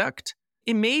product,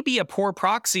 it may be a poor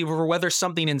proxy for whether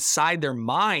something inside their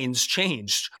minds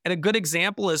changed. And a good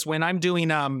example is when I'm doing,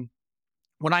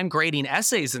 when I'm grading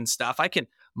essays and stuff, I can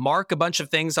mark a bunch of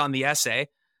things on the essay,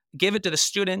 give it to the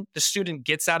student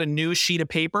gets out a new sheet of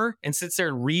paper and sits there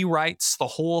and rewrites the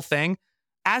whole thing.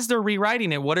 As they're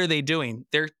rewriting it, what are they doing?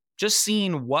 They're just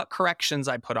seeing what corrections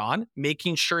I put on,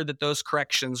 making sure that those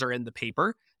corrections are in the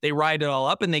paper. They write it all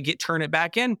up and they turn it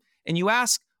back in. And you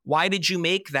ask, why did you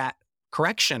make that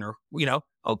correction? Or,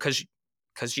 oh,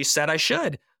 because you said I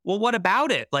should. Well, what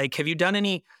about it? Like, have you done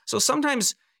any? So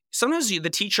sometimes the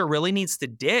teacher really needs to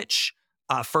ditch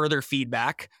further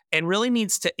feedback and really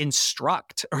needs to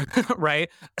instruct, right?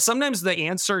 Sometimes the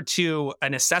answer to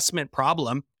an assessment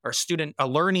problem or a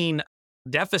learning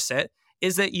deficit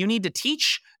is that you need to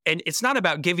teach. And it's not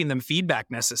about giving them feedback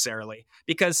necessarily,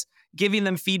 because giving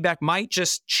them feedback might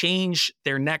just change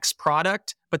their next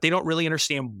product, but they don't really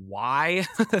understand why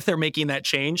they're making that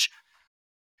change.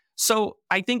 So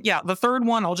I think, the third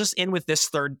one, I'll just end with this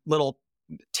third little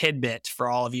tidbit for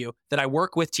all of you that I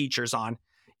work with teachers on,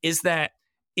 is that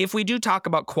if we do talk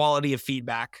about quality of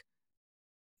feedback,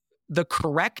 the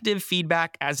corrective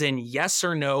feedback, as in yes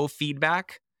or no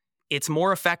feedback, it's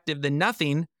more effective than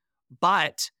nothing,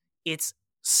 but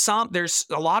there's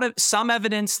some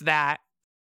evidence that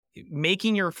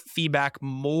making your feedback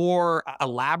more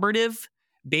elaborative,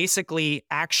 basically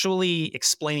actually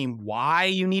explaining why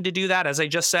you need to do that, as I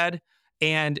just said,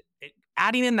 and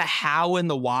adding in the how and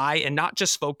the why, and not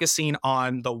just focusing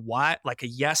on the what, like a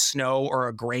yes, no, or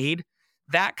a grade.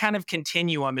 That kind of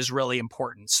continuum is really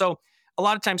important. So a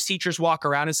lot of times teachers walk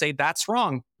around and say, that's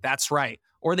wrong, that's right.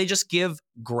 Or they just give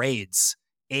grades,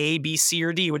 A, B, C,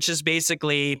 or D, which is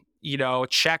basically,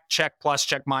 check, plus,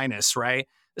 check, minus, right?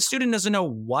 The student doesn't know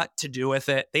what to do with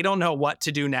it. They don't know what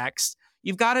to do next.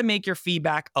 You've got to make your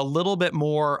feedback a little bit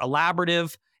more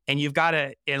elaborative, and you've got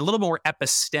to a little more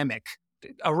epistemic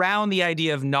around the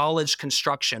idea of knowledge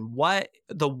construction,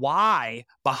 the why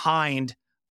behind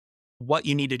what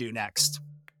you need to do next.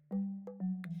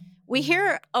 We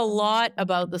hear a lot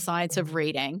about the science of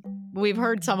reading. We've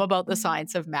heard some about the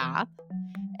science of math.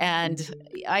 And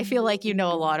I feel like you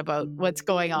know a lot about what's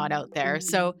going on out there.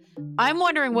 So I'm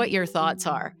wondering what your thoughts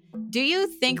are. Do you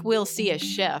think we'll see a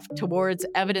shift towards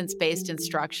evidence-based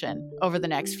instruction over the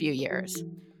next few years?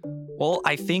 Well,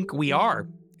 I think we are.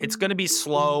 It's going to be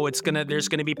slow. There's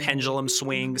going to be pendulum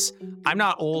swings. I'm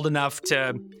not old enough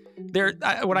to...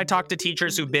 when I talk to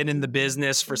teachers who've been in the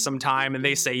business for some time, and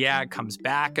they say, yeah, it comes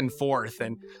back and forth.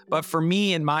 But for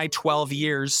me, in my 12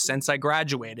 years since I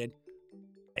graduated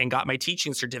and got my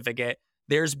teaching certificate,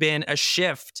 there's been a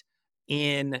shift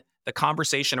in the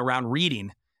conversation around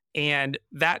reading. And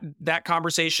that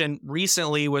conversation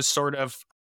recently was sort of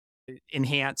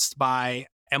enhanced by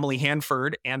Emily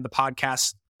Hanford and the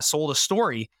podcast Sold a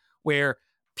Story, where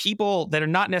people that are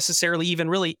not necessarily even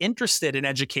really interested in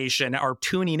education are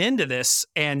tuning into this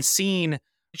and seeing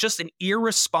just an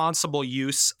irresponsible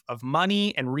use of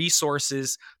money and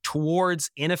resources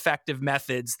towards ineffective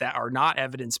methods that are not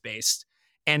evidence-based.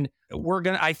 And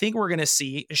I think we're going to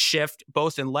see a shift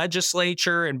both in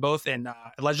legislature and both in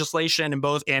legislation and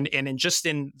both and just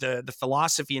in the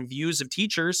philosophy and views of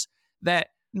teachers, that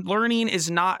learning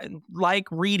is not like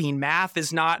reading. Math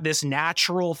is not this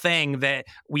natural thing that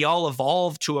we all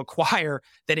evolved to acquire,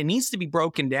 that it needs to be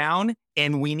broken down.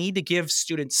 And we need to give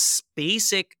students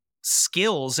basic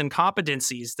skills and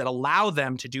competencies that allow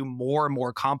them to do more and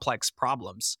more complex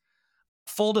problems.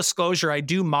 Full disclosure, I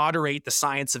do moderate the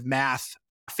Science of Math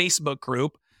Facebook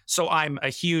group. So I'm a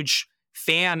huge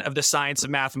fan of the Science of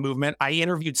Math movement. I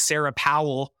interviewed Sarah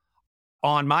Powell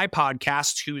on my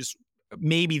podcast, who's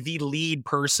maybe the lead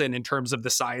person in terms of the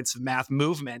Science of Math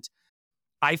movement.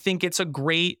 I think it's a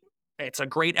great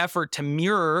effort to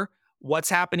mirror what's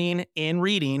happening in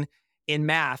reading in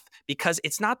math, because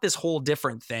it's not this whole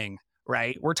different thing,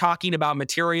 right? We're talking about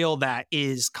material that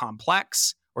is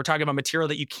complex. We're talking about material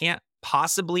that you can't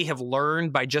possibly have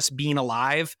learned by just being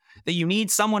alive, that you need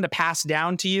someone to pass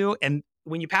down to you. And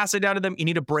when you pass it down to them, you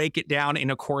need to break it down in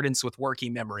accordance with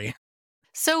working memory.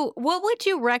 So what would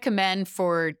you recommend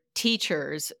for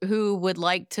teachers who would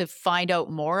like to find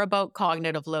out more about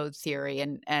cognitive load theory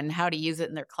and how to use it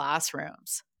in their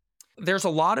classrooms? There's a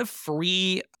lot of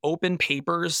free open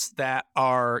papers that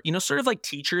are, sort of like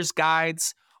teacher's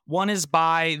guides. One is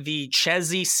by the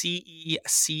CHESI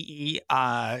CECE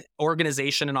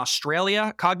organization in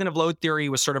Australia. Cognitive load theory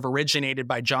was sort of originated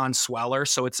by John Sweller.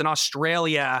 So it's an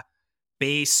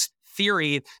Australia-based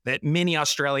theory that many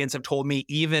Australians have told me,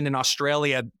 even in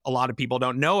Australia, a lot of people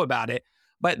don't know about it.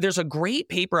 But there's a great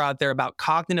paper out there about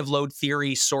cognitive load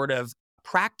theory, sort of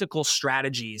practical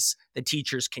strategies that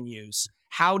teachers can use,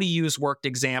 how to use worked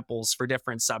examples for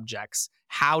different subjects,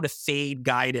 how to fade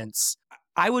guidance.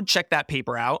 I would check that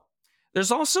paper out.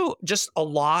 There's also just a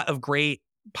lot of great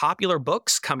popular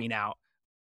books coming out.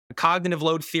 Cognitive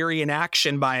Load Theory in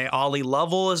Action by Ollie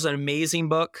Lovell is an amazing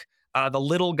book. The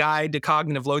Little Guide to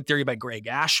Cognitive Load Theory by Greg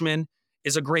Ashman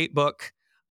is a great book.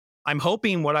 I'm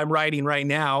hoping what I'm writing right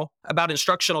now about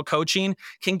instructional coaching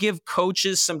can give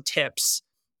coaches some tips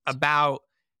about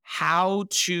how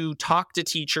to talk to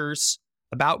teachers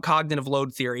about cognitive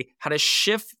load theory, how to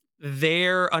shift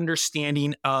their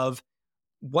understanding of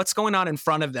what's going on in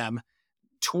front of them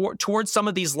towards some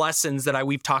of these lessons that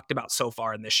we've talked about so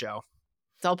far in this show.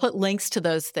 So I'll put links to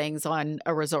those things on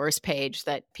a resource page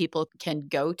that people can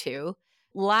go to.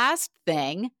 Last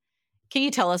thing, can you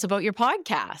tell us about your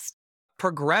podcast?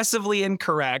 Progressively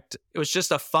Incorrect. It was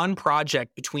just a fun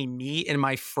project between me and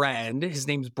my friend. His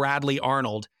name's Bradley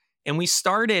Arnold. And we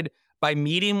started by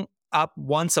meeting up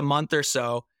once a month or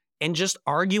so and just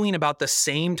arguing about the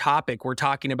same topic we're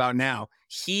talking about now.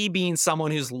 He being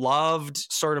someone who's loved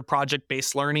sort of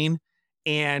project-based learning,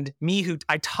 and me who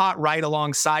I taught right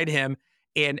alongside him.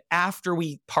 And after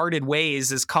we parted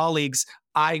ways as colleagues,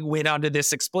 I went onto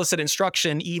this explicit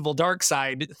instruction, evil dark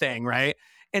side thing, right?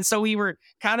 And so we were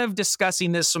kind of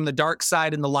discussing this from the dark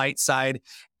side and the light side,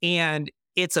 and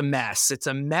it's a mess. It's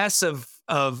a mess of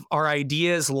our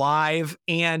ideas live.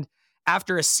 And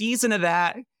after a season of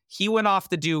that, he went off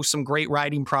to do some great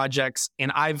writing projects,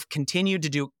 and I've continued to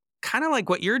do kind of like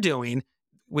what you're doing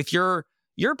with your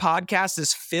podcast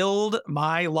has filled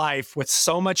my life with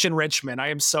so much enrichment. I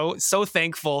am so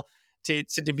thankful to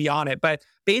be on it. But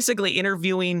basically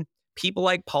interviewing people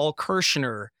like Paul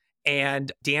Kirshner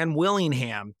and Dan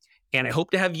Willingham, and I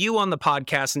hope to have you on the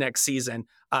podcast next season,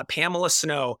 Pamela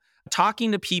Snow,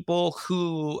 talking to people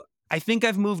who I think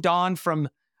I've moved on from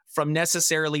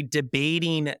necessarily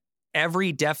debating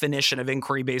every definition of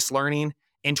inquiry-based learning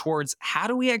and towards how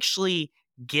do we actually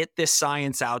get this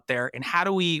science out there, and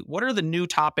what are the new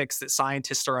topics that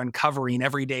scientists are uncovering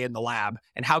every day in the lab,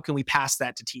 and how can we pass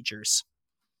that to teachers?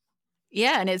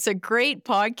 Yeah, and it's a great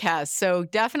podcast, so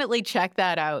definitely check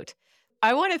that out.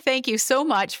 I want to thank you so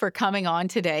much for coming on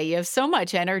today. You have so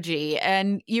much energy,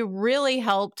 and you really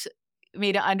helped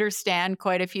me to understand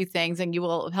quite a few things, and you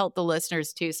will help the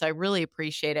listeners too, so I really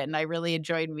appreciate it, and I really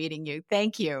enjoyed meeting you.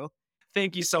 Thank you.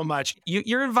 Thank you so much.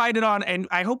 You're invited on, and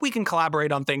I hope we can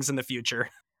collaborate on things in the future.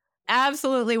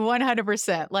 Absolutely,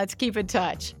 100%. Let's keep in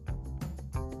touch.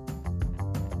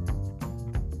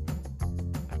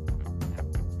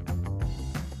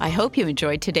 I hope you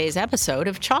enjoyed today's episode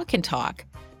of Chalk and Talk.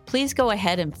 Please go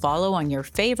ahead and follow on your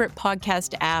favorite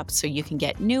podcast app so you can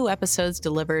get new episodes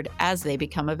delivered as they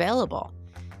become available.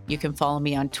 You can follow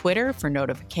me on Twitter for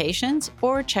notifications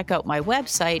or check out my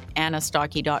website,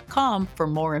 annastocky.com, for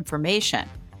more information.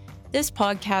 This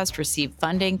podcast received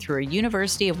funding through a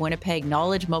University of Winnipeg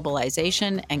Knowledge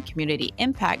Mobilization and Community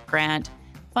Impact Grant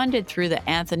funded through the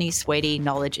Anthony Swady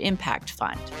Knowledge Impact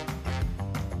Fund.